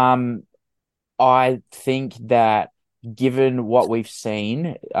 I think that given what we've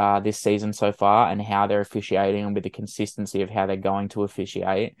seen this season so far and how they're officiating and with the consistency of how they're going to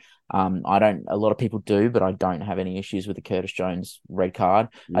officiate, a lot of people do, but I don't have any issues with the Curtis Jones red card.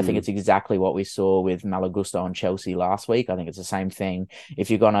 I think it's exactly what we saw with Malagusto and Chelsea last week. I think it's the same thing. If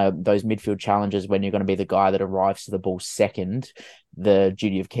you're those midfield challenges, when you're going to be the guy that arrives to the ball second, the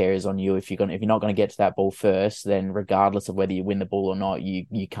duty of care is on you. If you're not going to get to that ball first, then regardless of whether you win the ball or not,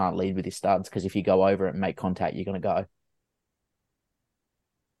 you can't lead with your studs, because if you go over it and make contact, you're going to go.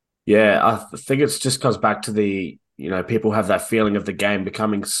 Yeah, I think it's just goes back to people have that feeling of the game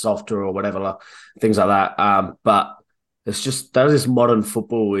becoming softer or whatever, things like that. But it's just that this modern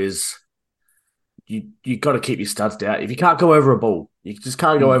football is you got to keep your studs down. If you can't go over a ball, you just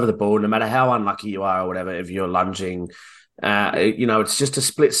can't go over the ball, no matter how unlucky you are or whatever. If you're lunging, it's just a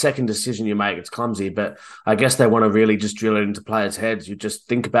split second decision you make. It's clumsy, but I guess they want to really just drill it into players' heads. You just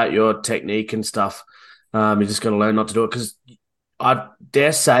think about your technique and stuff. You just got to learn not to do it, because I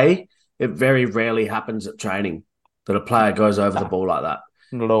dare say it very rarely happens at training that a player goes over the ball like that.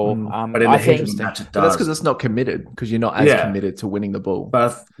 Not at all. But in I the heat of think the match, it But that's does. because it's not committed, because you're not as committed to winning the ball.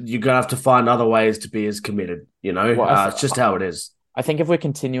 But you're going to have to find other ways to be as committed, well, it's just how it is. I think if we're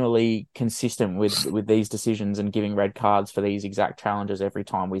continually consistent with these decisions and giving red cards for these exact challenges every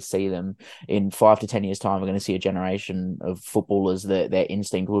time we see them, in 5 to 10 years' time, we're going to see a generation of footballers that their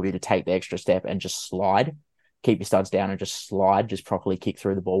instinct will be to take the extra step and just slide, keep your studs down and just slide, just properly kick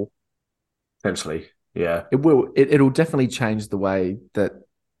through the ball. Potentially, yeah. It will. It'll definitely change the way that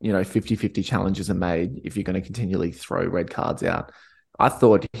 50-50 challenges are made if you're going to continually throw red cards out. I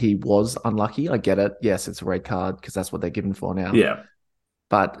thought he was unlucky. I get it. Yes, it's a red card because that's what they're given for now. Yeah.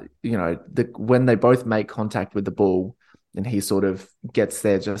 But, when they both make contact with the ball and he sort of gets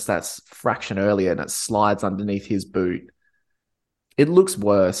there just that fraction earlier and it slides underneath his boot, it looks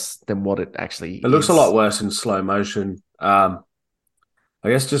worse than what it actually is. It looks a lot worse in slow motion. I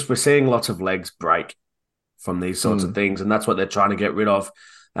guess just we're seeing lots of legs break from these sorts of things, and that's what they're trying to get rid of.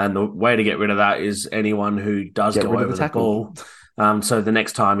 And the way to get rid of that is anyone who does go over the ball. So the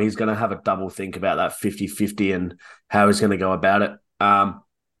next time he's going to have a double think about that 50-50 and how he's going to go about it.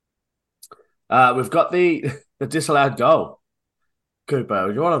 We've got the disallowed goal. Cooper,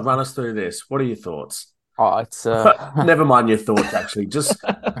 do you want to run us through this? What are your thoughts? Oh, it's Never mind your thoughts, actually. Just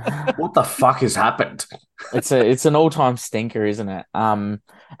what the fuck has happened? it's an all-time stinker, isn't it?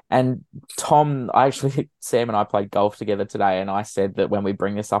 And Tom, I actually Sam and I played golf together today, and I said that when we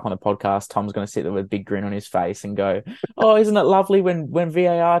bring this up on the podcast, Tom's going to sit there with a big grin on his face and go, "Oh, isn't it lovely when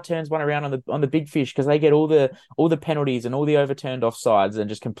VAR turns one around on the big fish because they get all the penalties and all the overturned offsides and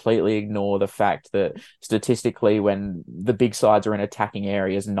just completely ignore the fact that statistically, when the big sides are in attacking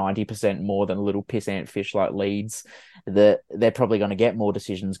areas, 90% more than little pissant fish like Leeds, that they're probably going to get more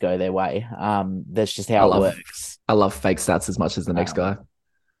decisions go their way. That's just I how it love works. I love fake stats as much as the next Um, guy.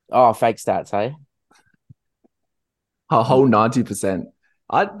 oh, fake stats, hey? A whole 90%.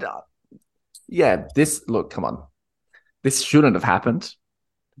 I yeah, this look, come on. This shouldn't have happened,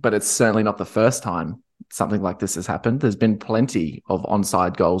 but it's certainly not the first time something like this has happened. There's been plenty of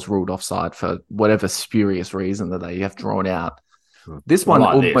onside goals ruled offside for whatever spurious reason that they have drawn out. This Not one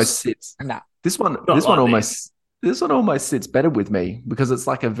like almost this. sits. Nah. This one, Not this one like this. almost, this one almost sits better with me because it's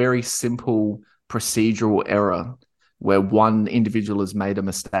like a very simple procedural error where one individual has made a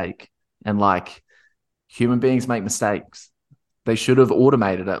mistake, and like human beings make mistakes. They should have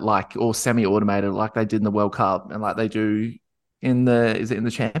automated it, like or semi-automated, like they did in the World Cup and like they do in the is it in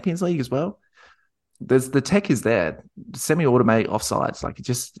the Champions League as well? There's the tech is there, semi-automate offsides, like it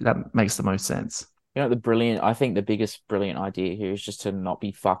just that makes the most sense. I think the biggest brilliant idea here is just to not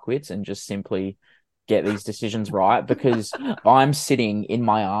be fuckwits and just simply get these decisions right because I'm sitting in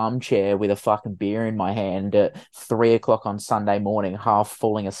my armchair with a fucking beer in my hand at 3 o'clock on Sunday morning, half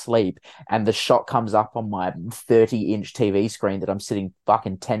falling asleep, and the shot comes up on my 30-inch TV screen that I'm sitting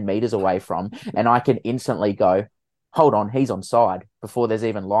fucking 10 meters away from, and I can instantly go, hold on, he's on side before there's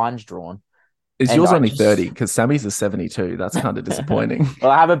even lines drawn. Is And yours I only just 30? Because Sammy's a 72. That's kind of disappointing.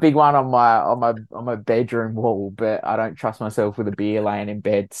 well, I have a big one on my bedroom wall, but I don't trust myself with a beer laying in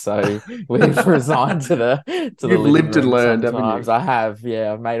bed, so we've resigned to the You've living lived and room learned, haven't sometimes. you? I have,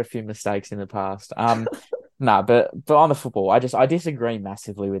 yeah, I've made a few mistakes in the past. No, but on the football, I disagree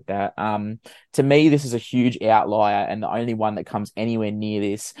massively with that. To me, this is a huge outlier, and the only one that comes anywhere near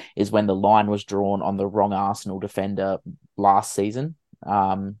this is when the line was drawn on the wrong Arsenal defender last season.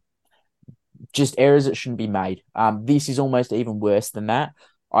 Just errors that shouldn't be made. This is almost even worse than that.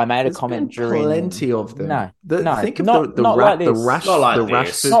 I made a There's comment been during plenty of them. no, no, Think of not the not like rat the this. Not rash the like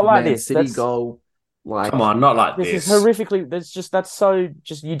this. Not Rashford like Man this. City goal. Come Like on, not like This is this. horrifically. That's so.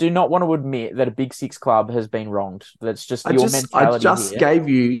 Just you do not want to admit that a Big Six club has been wronged. That's just your I mentality just here. gave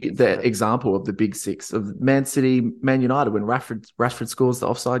you the example of the big six of Man City, Man United when Rashford scores the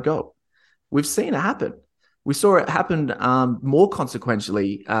offside goal. We've seen it happen. We saw it happen more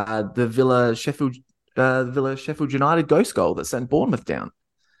consequentially. The Villa Sheffield United ghost goal that sent Bournemouth down.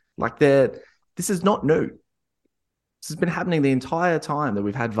 Like this is not new. This has been happening the entire time that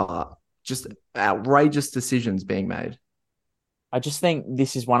we've had VAR. Just outrageous decisions being made. I just think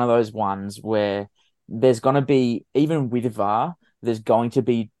this is one of those ones where there's going to be, even with VAR, there's going to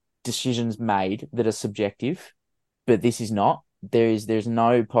be decisions made that are subjective, but this is not. There's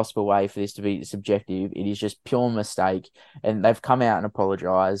no possible way for this to be subjective. It is just pure mistake, and they've come out and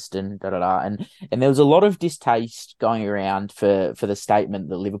apologized and da da da. And there was a lot of distaste going around for the statement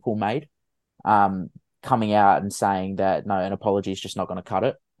that Liverpool made, um, coming out and saying that no, an apology is just not going to cut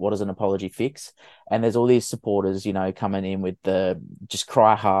it. What does an apology fix? And there's all these supporters, coming in with the just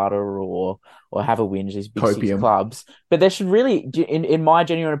cry harder or have a whinge, these big six Copium. clubs. But there should really, in my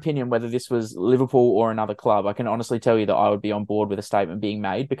genuine opinion, whether this was Liverpool or another club, I can honestly tell you that I would be on board with a statement being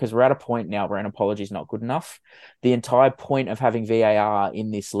made because we're at a point now where an apology is not good enough. The entire point of having VAR in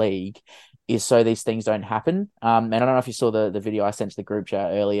this league is so these things don't happen. And I don't know if you saw the video I sent to the group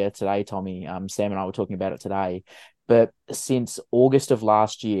chat earlier today, Tommy. Sam and I were talking about it today. But since August of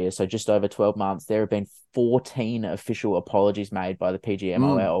last year, so just over 12 months, there have been 14 official apologies made by the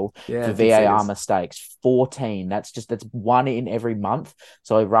PGMOL Yeah, for I did see VAR this. mistakes. 14. That's one in every month.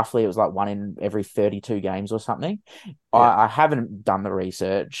 So roughly it was like one in every 32 games or something. Yeah. I haven't done the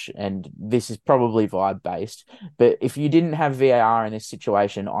research, and this is probably vibe based. But if you didn't have VAR in this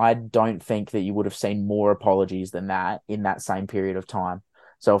situation, I don't think that you would have seen more apologies than that in that same period of time.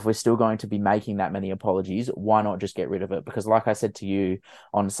 So if we're still going to be making that many apologies, why not just get rid of it? Because like I said to you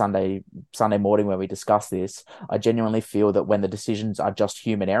on Sunday morning when we discussed this, I genuinely feel that when the decisions are just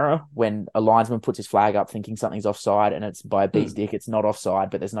human error, when a linesman puts his flag up thinking something's offside and it's by a bee's dick, it's not offside,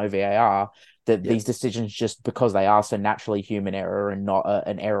 but there's no VAR, that Yeah. these decisions, just because they are so naturally human error and not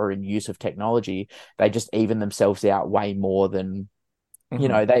an error in use of technology, they just even themselves out way more than You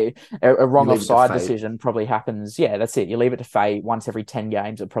Mhm. know, a You wrong leave it to offside fate. decision probably happens. Yeah, that's it. You leave it to fate. Once every 10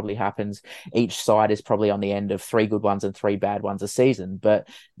 games, it probably happens. Each side is probably on the end of 3 good ones and 3 bad ones a season. But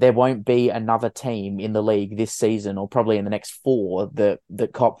there won't be another team in the league this season, or probably in the next four, that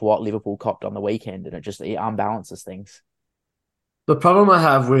cop what Liverpool copped on the weekend, and it unbalances things. The problem I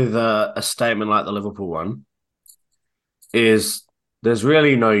have with a statement like the Liverpool one is there's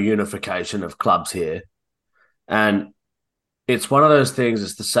really no unification of clubs here. And it's one of those things,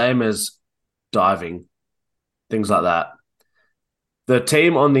 it's the same as diving, things like that. The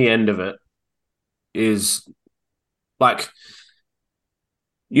team on the end of it is like,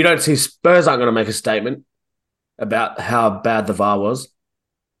 you don't see Spurs aren't going to make a statement about how bad the VAR was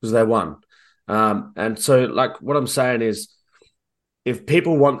because they won. And so, like, what I'm saying is, if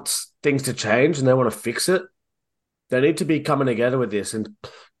people want things to change and they want to fix it, they need to be coming together with this, and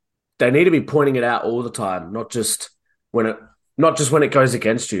they need to be pointing it out all the time, when it not just when it goes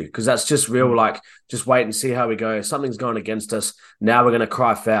against you, because that's just real. Mm. Like, just wait and see how we go. Something's going against us. Now we're going to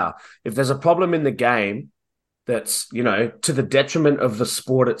cry foul. If there's a problem in the game that's, to the detriment of the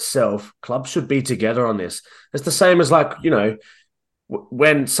sport itself, clubs should be together on this. It's the same as, like,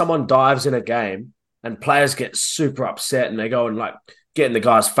 when someone dives in a game and players get super upset and they go and, like, get in the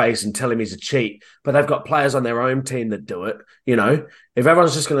guy's face and tell him he's a cheat, but they've got players on their own team that do it. If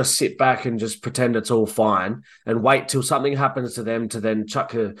everyone's just going to sit back and just pretend it's all fine and wait till something happens to them to then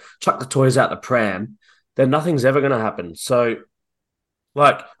chuck the toys out the pram, then nothing's ever going to happen. So,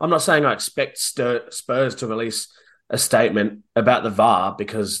 like, I'm not saying I expect Spurs to release a statement about the VAR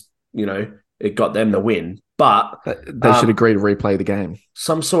because, it got them the win, but They should agree to replay the game.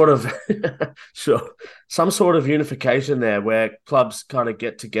 some sort of sure, some sort of unification there where clubs kind of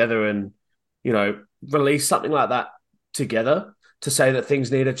get together and, release something like that together to say that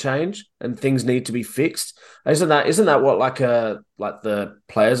things need to change and things need to be fixed. Isn't that what, like, the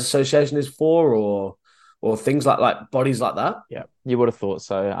players association is for, or things like bodies like that? Yeah, you would have thought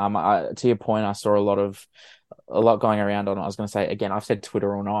so. To your point, I saw a lot going around on it. I was going to say again, I've said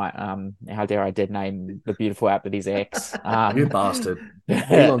Twitter all night. How dare I dead name the beautiful app that is X? You bastard.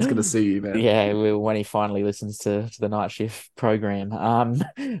 Elon's going to sue you, man. Yeah, when he finally listens to the night shift program.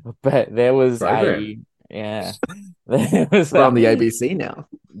 But there was Program. yeah, there was We're on the ABC now.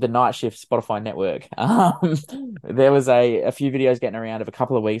 the night shift Spotify network. There was a few videos getting around of a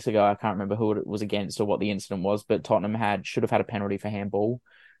couple of weeks ago. I can't remember who it was against or what the incident was, but Tottenham should have had a penalty for handball.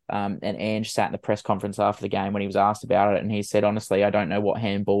 And Ange sat in the press conference after the game when he was asked about it, and he said, honestly, I don't know what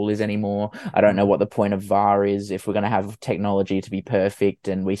handball is anymore. I don't know what the point of VAR is. If we're going to have technology to be perfect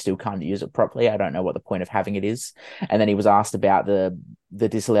and we still can't use it properly, I don't know what the point of having it is. And then he was asked about the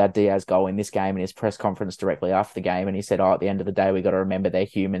disallowed Diaz goal in this game in his press conference directly after the game, and he said, at the end of the day, we got to remember they're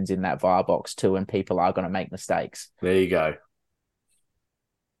humans in that VAR box too, and people are going to make mistakes. There you go.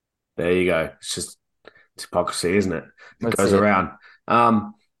 There you go. It's hypocrisy, isn't it? It That's goes it. around.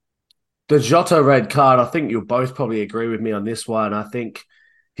 The Jota red card, I think you'll both probably agree with me on this one. I think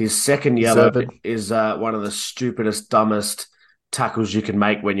his second yellow Deserved. is one of the stupidest, dumbest tackles you can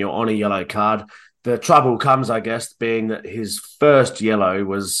make when you're on a yellow card. The trouble comes, I guess, being that his first yellow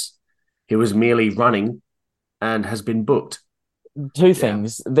he was merely running and has been booked. Two Yeah.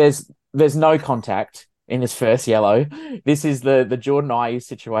 things. There's no contact in his first yellow. This is the Jordan Ayew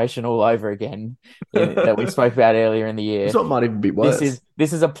situation all over again that we spoke about earlier in the year. This one might even be worse.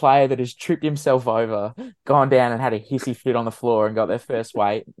 This is a player that has tripped himself over, gone down and had a hissy fit on the floor and got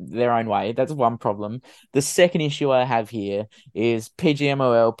their own way. That's one problem. The second issue I have here is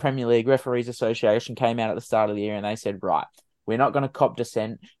PGMOL, Premier League Referees Association, came out at the start of the year and they said, right, we're not going to cop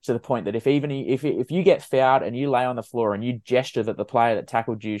dissent to the point that if you get fouled and you lay on the floor and you gesture that the player that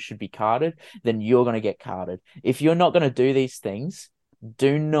tackled you should be carded, then you're going to get carded. If you're not going to do these things,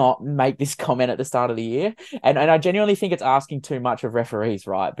 do not make this comment at the start of the year. And I genuinely think it's asking too much of referees,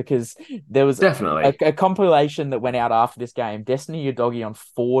 right? Because there was Definitely. a compilation that went out after this game. Destiny Udogie on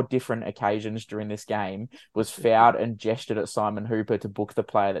 4 different occasions during this game was fouled and gestured at Simon Hooper to book the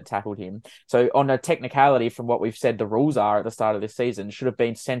player that tackled him. So on a technicality, from what we've said the rules are at the start of this season, should have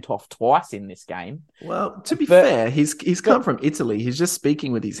been sent off twice in this game. Well, to be fair, he's come from Italy. He's just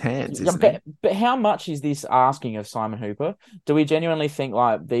speaking with his hands, isn't he? But how much is this asking of Simon Hooper? Do we genuinely think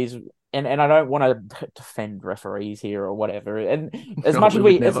like these? And I don't want to defend referees here or whatever. And as No, much we as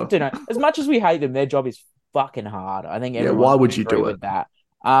would we, never. as much as we hate them, their job is fucking hard. I think Yeah, everyone why would would you agree do with it? that.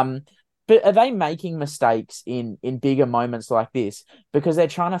 But are they making mistakes in bigger moments like this because they're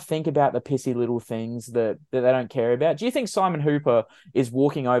trying to think about the pissy little things that they don't care about? Do you think Simon Hooper is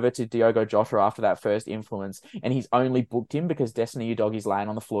walking over to Diogo Jota after that first influence and he's only booked him because Destiny Udogie's laying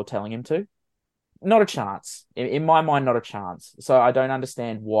on the floor telling him to? not a chance. In my mind, not a chance. So I don't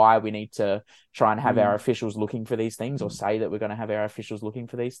understand why we need to try and have our officials looking for these things, or say that we're going to have our officials looking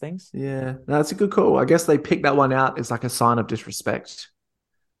for these things. Yeah, no, that's a good call. I guess they picked that one out as like a sign of disrespect.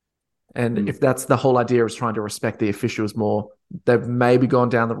 And if that's the whole idea, is trying to respect the officials more, they've maybe gone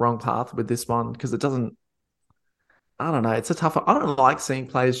down the wrong path with this one, because it doesn't. I don't know. It's a tough one. I don't like seeing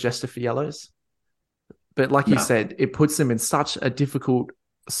players gesture for yellows, but like you No. said, it puts them in such a difficult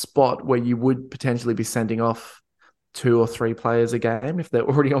spot where you would potentially be sending off 2 or 3 players a game if they're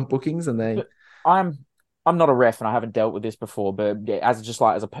already on bookings and they. But I'm not a ref and I haven't dealt with this before, but as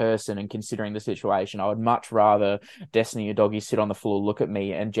a person and considering the situation, I would much rather Destiny Udogie sit on the floor, look at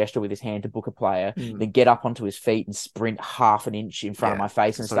me and gesture with his hand to book a player than get up onto his feet and sprint half an inch in front of my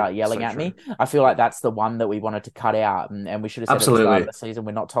face and start yelling at me. I feel like that's the one that we wanted to cut out, and we should have said at the start of the season,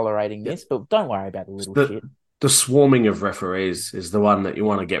 we're not tolerating this, but don't worry about the little shit. The swarming of referees is the one that you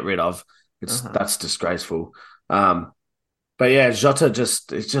want to get rid of. That's disgraceful. But yeah, Jota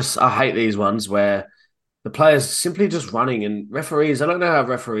I hate these ones where the players simply just running, and referees, I don't know how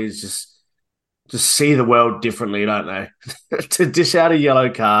referees just see the world differently, don't they? To dish out a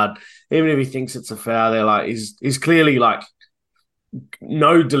yellow card, even if he thinks it's a foul, they're like, he's clearly like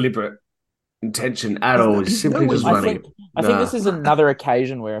no deliberate intention at all. He's simply just running. I think this is another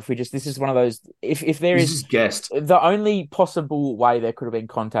occasion where this is one of those, if there He's is just guessed. The only possible way there could have been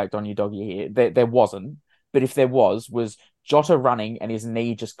contact on Udogie here, there wasn't, but if there was Jota running and his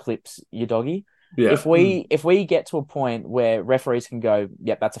knee just clips Udogie. Yeah. If we get to a point where referees can go,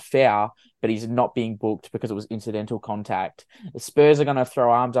 yep, that's a foul, but he's not being booked because it was incidental contact, the Spurs are going to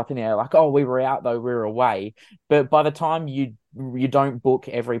throw arms up in the air like, oh, we were out though, we were away. But by the time you don't book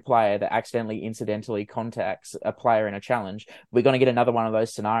every player that accidentally incidentally contacts a player in a challenge, we're going to get another one of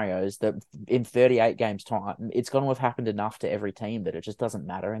those scenarios that in 38 games time, it's going to have happened enough to every team that it just doesn't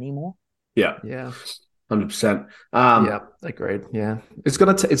matter anymore. Yeah. 100%. Yeah, agreed. Yeah, it's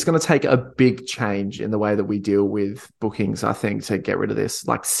gonna take a big change in the way that we deal with bookings, I think, to get rid of this.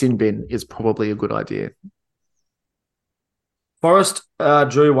 Like sin bin is probably a good idea. Forest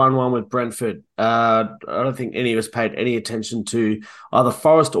drew 1-1 with Brentford. I don't think any of us paid any attention to either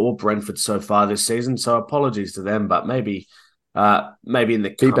Forest or Brentford so far this season, so apologies to them, but maybe in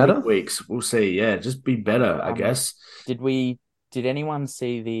the coming weeks we'll see. Yeah, just be better, I guess. Did anyone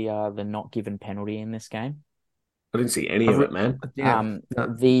see the not given penalty in this game? I didn't see any of it, man. Yeah.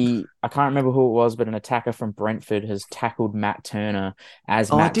 I can't remember who it was, but an attacker from Brentford has tackled Matt Turner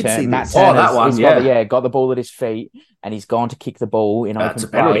as Matt Turner. That one, got the ball at his feet, and he's gone to kick the ball in open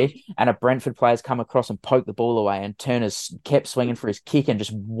play, and a Brentford player's come across and poked the ball away, and Turner's kept swinging for his kick and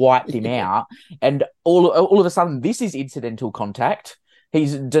just wiped him out. And all of a sudden, this is incidental contact.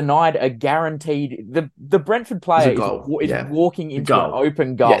 He's denied a guaranteed. The Brentford player is walking into an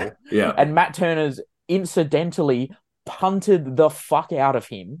open goal, and Matt Turner's incidentally punted the fuck out of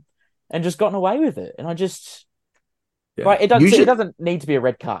him and just gotten away with it. And I just it doesn't need to be a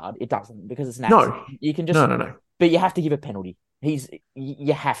red card. It doesn't, because it's an accident. You can just no. But you have to give a penalty.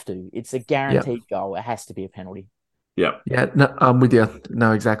 You have to. It's a guaranteed goal. It has to be a penalty. Yeah. No, I'm with you.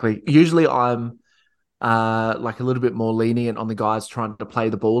 No, exactly. Usually I'm like a little bit more lenient on the guys trying to play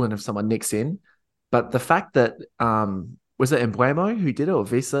the ball, and if someone nicks in. But the fact that was it Embuemo who did it, or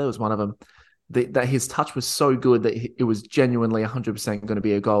Visa? It was one of them. That his touch was so good that it was genuinely 100% going to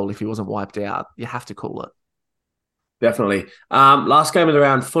be a goal if he wasn't wiped out. You have to call it. Definitely. Last game of the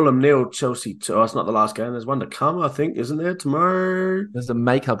round, Fulham 0, Chelsea 2. Oh, it's not the last game. There's one to come, I think, isn't there, tomorrow? There's a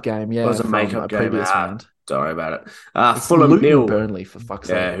makeup game, yeah. There's a makeup game. Previous round. Don't worry about it. Fulham 0. Burnley, for fuck's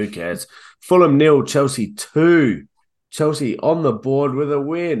sake. Yeah, who cares? Fulham 0, Chelsea 2. Chelsea on the board with a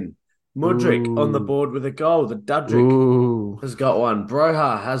win. Mudryk on the board with a goal. The Dudrick has got one.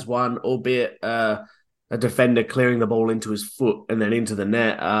 Broha has one, albeit a defender clearing the ball into his foot and then into the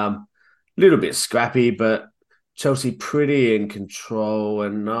net. Little bit scrappy, but Chelsea pretty in control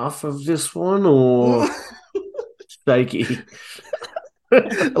enough of this one, or shaky?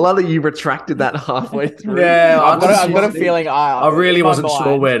 I love that you retracted that halfway through. Yeah, I've got a feeling I really wasn't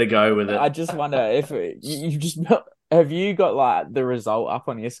sure where to go with it. I just wonder if you just have you got like the result up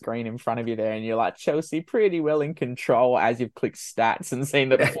on your screen in front of you there, and you're like, Chelsea pretty well in control, as you've clicked stats and seen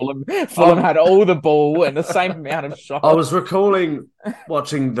that Fulham had all the ball and the same amount of shots. I was recalling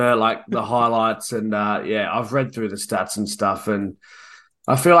watching the highlights, and I've read through the stats and stuff, and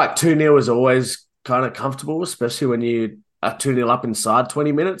I feel like 2-0 is always kind of comfortable, especially when you are 2-0 up inside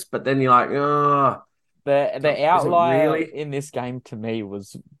 20 minutes, but then you're like, the outlier in this game to me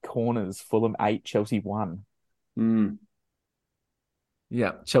was corners. Fulham 8, Chelsea 1.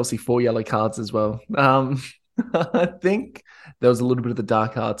 Yeah, Chelsea 4 yellow cards as well. I think there was a little bit of the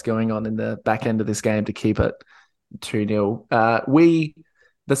dark arts going on in the back end of this game to keep it 2-0.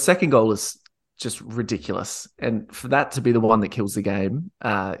 The second goal is just ridiculous. And for that to be the one that kills the game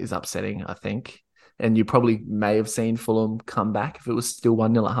is upsetting, I think. And you probably may have seen Fulham come back if it was still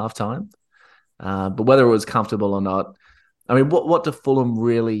 1-0 at halftime. But whether it was comfortable or not, I mean, what do Fulham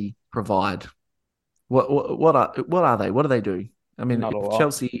really provide? What are they? What do they do? I mean, Not a if lot.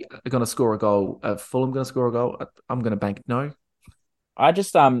 Chelsea are going to score a goal, Fulham going to score a goal, I'm going to bank no. I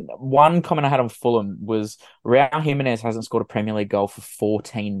just one comment I had on Fulham was Raul Jimenez hasn't scored a Premier League goal for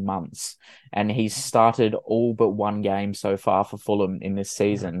 14 months, and he's started all but one game so far for Fulham in this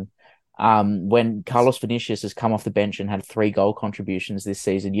season. When Carlos Vinicius has come off the bench and had 3 goal contributions this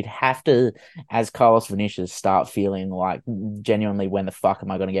season, you'd have to, as Carlos Vinicius, start feeling like genuinely, when the fuck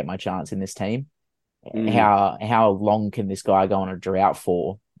am I going to get my chance in this team? How long can this guy go on a drought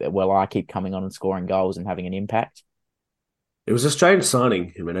for? Well, I keep coming on and scoring goals and having an impact. It was a strange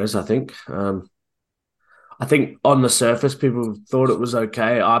signing, Jimenez, I think. I think on the surface, people thought it was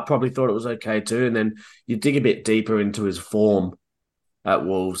okay. I probably thought it was okay too. And then you dig a bit deeper into his form at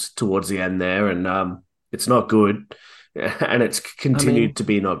Wolves towards the end there, and it's not good. And it's I mean, continued to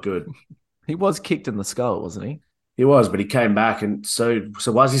be not good. he was kicked in the skull, wasn't he? He was, but he came back, and so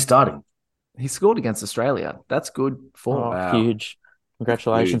why is he starting? He scored against Australia. That's good form. Oh, Wow, huge!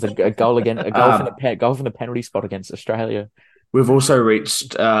 Congratulations! huge. A goal again, a goal from Um, the goal from the penalty spot against Australia. we've also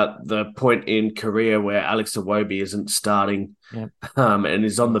reached the point in career where Alex Iwobi isn't starting, Yeah. and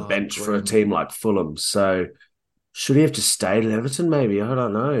is on the Oh, bench for a grim. team like Fulham. So should he have just stayed at Everton? Maybe, I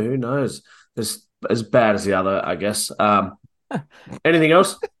don't know. Who knows? As bad as the other, I guess. Anything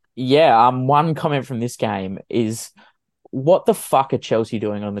else? Yeah, one comment from this game is what the fuck are Chelsea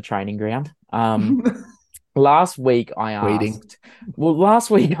doing on the training ground? Last week I Waiting. asked, last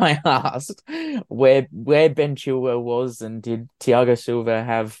week I asked where Ben Chilwell was, and did Thiago Silva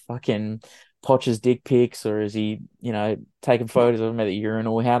have fucking Poch's dick pics, or is he, taking photos of him at the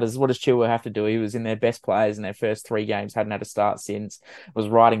urinal? What does Chilwell have to do? He was in their best players in their first 3 games, hadn't had a start since, was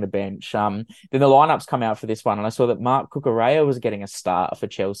riding the bench. Then the lineups come out for this one, and I saw that Mark Cucurella was getting a start for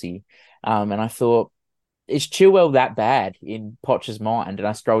Chelsea. And I thought, is Chilwell that bad in Poch's mind? And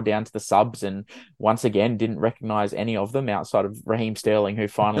I scrolled down to the subs, and once again didn't recognize any of them outside of Raheem Sterling, who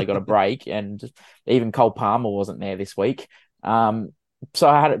finally got a break, and even Cole Palmer wasn't there this week. So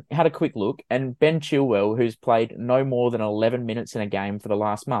I had a quick look, and Ben Chilwell, who's played no more than 11 minutes in a game for the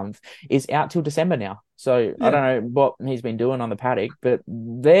last month, is out till December now. So I don't know what he's been doing on the paddock, but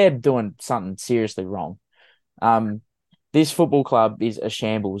they're doing something seriously wrong. This football club is a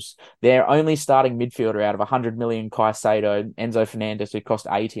shambles. They're only starting midfielder out of 100 million, Caicedo, Enzo Fernandez, who cost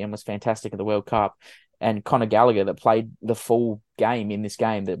 80 and was fantastic at the World Cup, and Conor Gallagher, that played the full game in this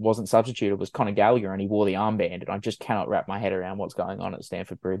game, that wasn't substituted, was Conor Gallagher, and he wore the armband. And I just cannot wrap my head around what's going on at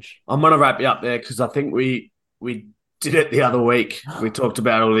Stamford Bridge. I'm gonna wrap you up there because I think we did it the other week. We talked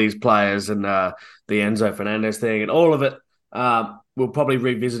about all these players and the Enzo Fernandez thing and all of it. We'll probably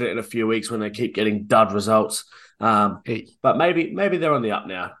revisit it in a few weeks when they keep getting dud results. But maybe they're on the up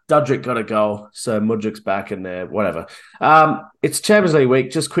now. Dudrick got a goal, so Mudrik's back and they're whatever. It's Champions League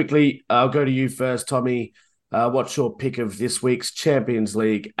week. Just quickly, I'll go to you first, Tommy. What's your pick of this week's Champions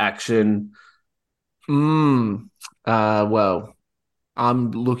League action? Well,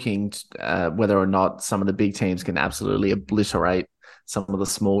 I'm looking whether or not some of the big teams can absolutely obliterate some of the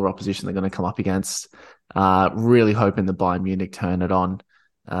smaller opposition they're going to come up against. Really hoping the Bayern Munich turn it on.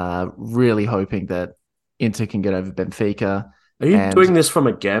 Really hoping that Inter can get over Benfica. Are you doing this from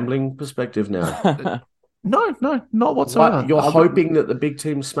a gambling perspective now? No, not whatsoever. What, you're hoping that the big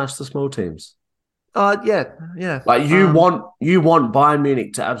teams smash the small teams? Yeah. Like you want Bayern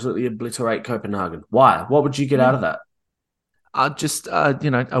Munich to absolutely obliterate Copenhagen. Why? What would you get out of that? Just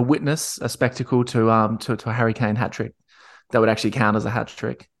a witness, a spectacle to a Harry Kane hat trick that would actually count as a hat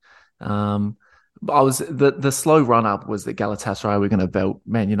trick. The slow run up was that Galatasaray were going to belt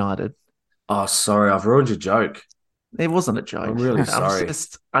Man United. Oh, sorry, I've ruined your joke. It wasn't a joke. I'm really sorry.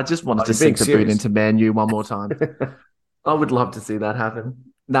 I just wanted to you're being sink the boot serious. into Man U one more time. I would love to see that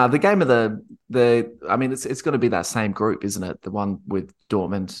happen. Now, the game of it's going to be that same group, isn't it? The one with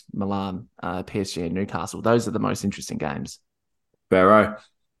Dortmund, Milan, PSG, and Newcastle. Those are the most interesting games. Barrow,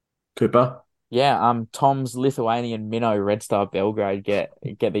 Cooper. Yeah, Tom's Lithuanian minnow Red Star Belgrade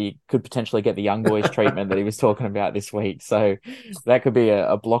could potentially get the young boys treatment that he was talking about this week. So that could be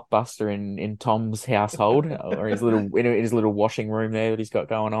a blockbuster in Tom's household, or his little washing room there that he's got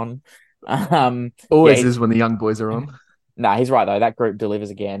going on. Always is when the young boys are on. No, he's right though. That group delivers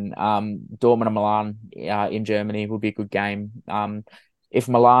again. Dortmund and Milan in Germany will be a good game. If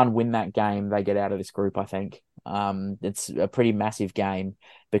Milan win that game, they get out of this group, I think. It's a pretty massive game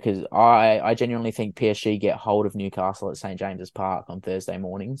because I genuinely think PSG get hold of Newcastle at St James's Park on Thursday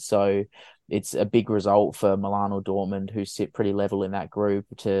morning. So it's a big result for Milan or Dortmund, who sit pretty level in that group,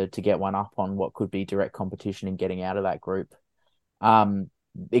 to get one up on what could be direct competition in getting out of that group.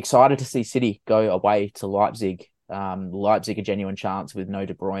 Excited to see City go away to Leipzig. Leipzig a genuine chance with no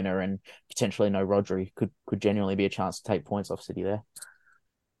De Bruyne and potentially no Rodri could genuinely be a chance to take points off City there.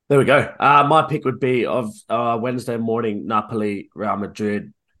 There we go. My pick would be of Wednesday morning, Napoli, Real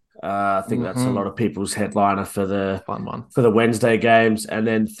Madrid. I think that's a lot of people's headliner for Fun one. the Wednesday games. And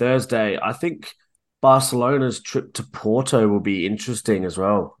then Thursday, I think Barcelona's trip to Porto will be interesting as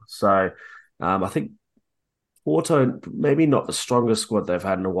well. So I think Porto, maybe not the strongest squad they've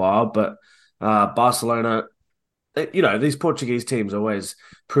had in a while, but Barcelona, these Portuguese teams always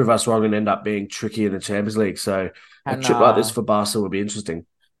prove us wrong and end up being tricky in the Champions League. So a And trip like this for Barca would be interesting.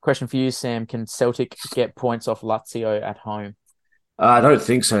 question for you, Sam: can Celtic get points off Lazio at home? I don't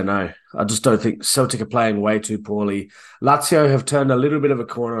think so, no. I just don't think Celtic are playing way too poorly. Lazio have turned a little bit of a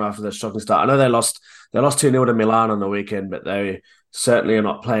corner after their shocking start. I know they lost 2-0 to Milan on the weekend, but they certainly are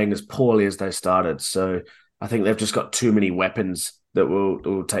not playing as poorly as they started. So I think they've just got too many weapons that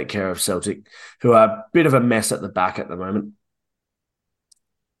will take care of Celtic, who are a bit of a mess at the back at the moment.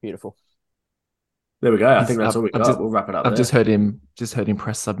 Beautiful. There we go. I think that's all we got. We'll wrap it up I've there. just heard him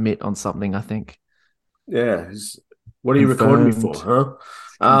press submit on something, I think. Yeah. What are you recording me for, huh?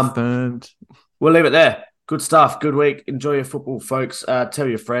 Confirmed. We'll leave it there. Good stuff. Good week. Enjoy your football, folks. Tell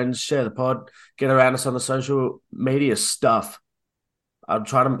your friends. Share the pod. Get around us on the social media stuff. I'm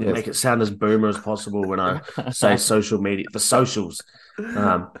trying to make it sound as boomer as possible when I say social media. The socials.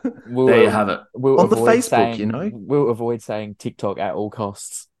 There you have it. We'll On the avoid Facebook, We'll avoid saying TikTok at all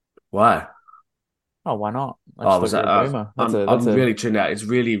costs. Why? Oh, why not? Was that? I'm really tuned out. It's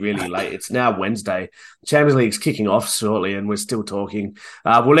really, really late. It's now Wednesday. Champions League's kicking off shortly, and we're still talking.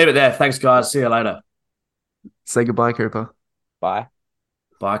 We'll leave it there. Thanks, guys. See you later. Say goodbye, Cooper. Bye.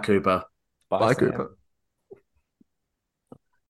 Bye, Cooper. Bye, Bye, Sam. Cooper.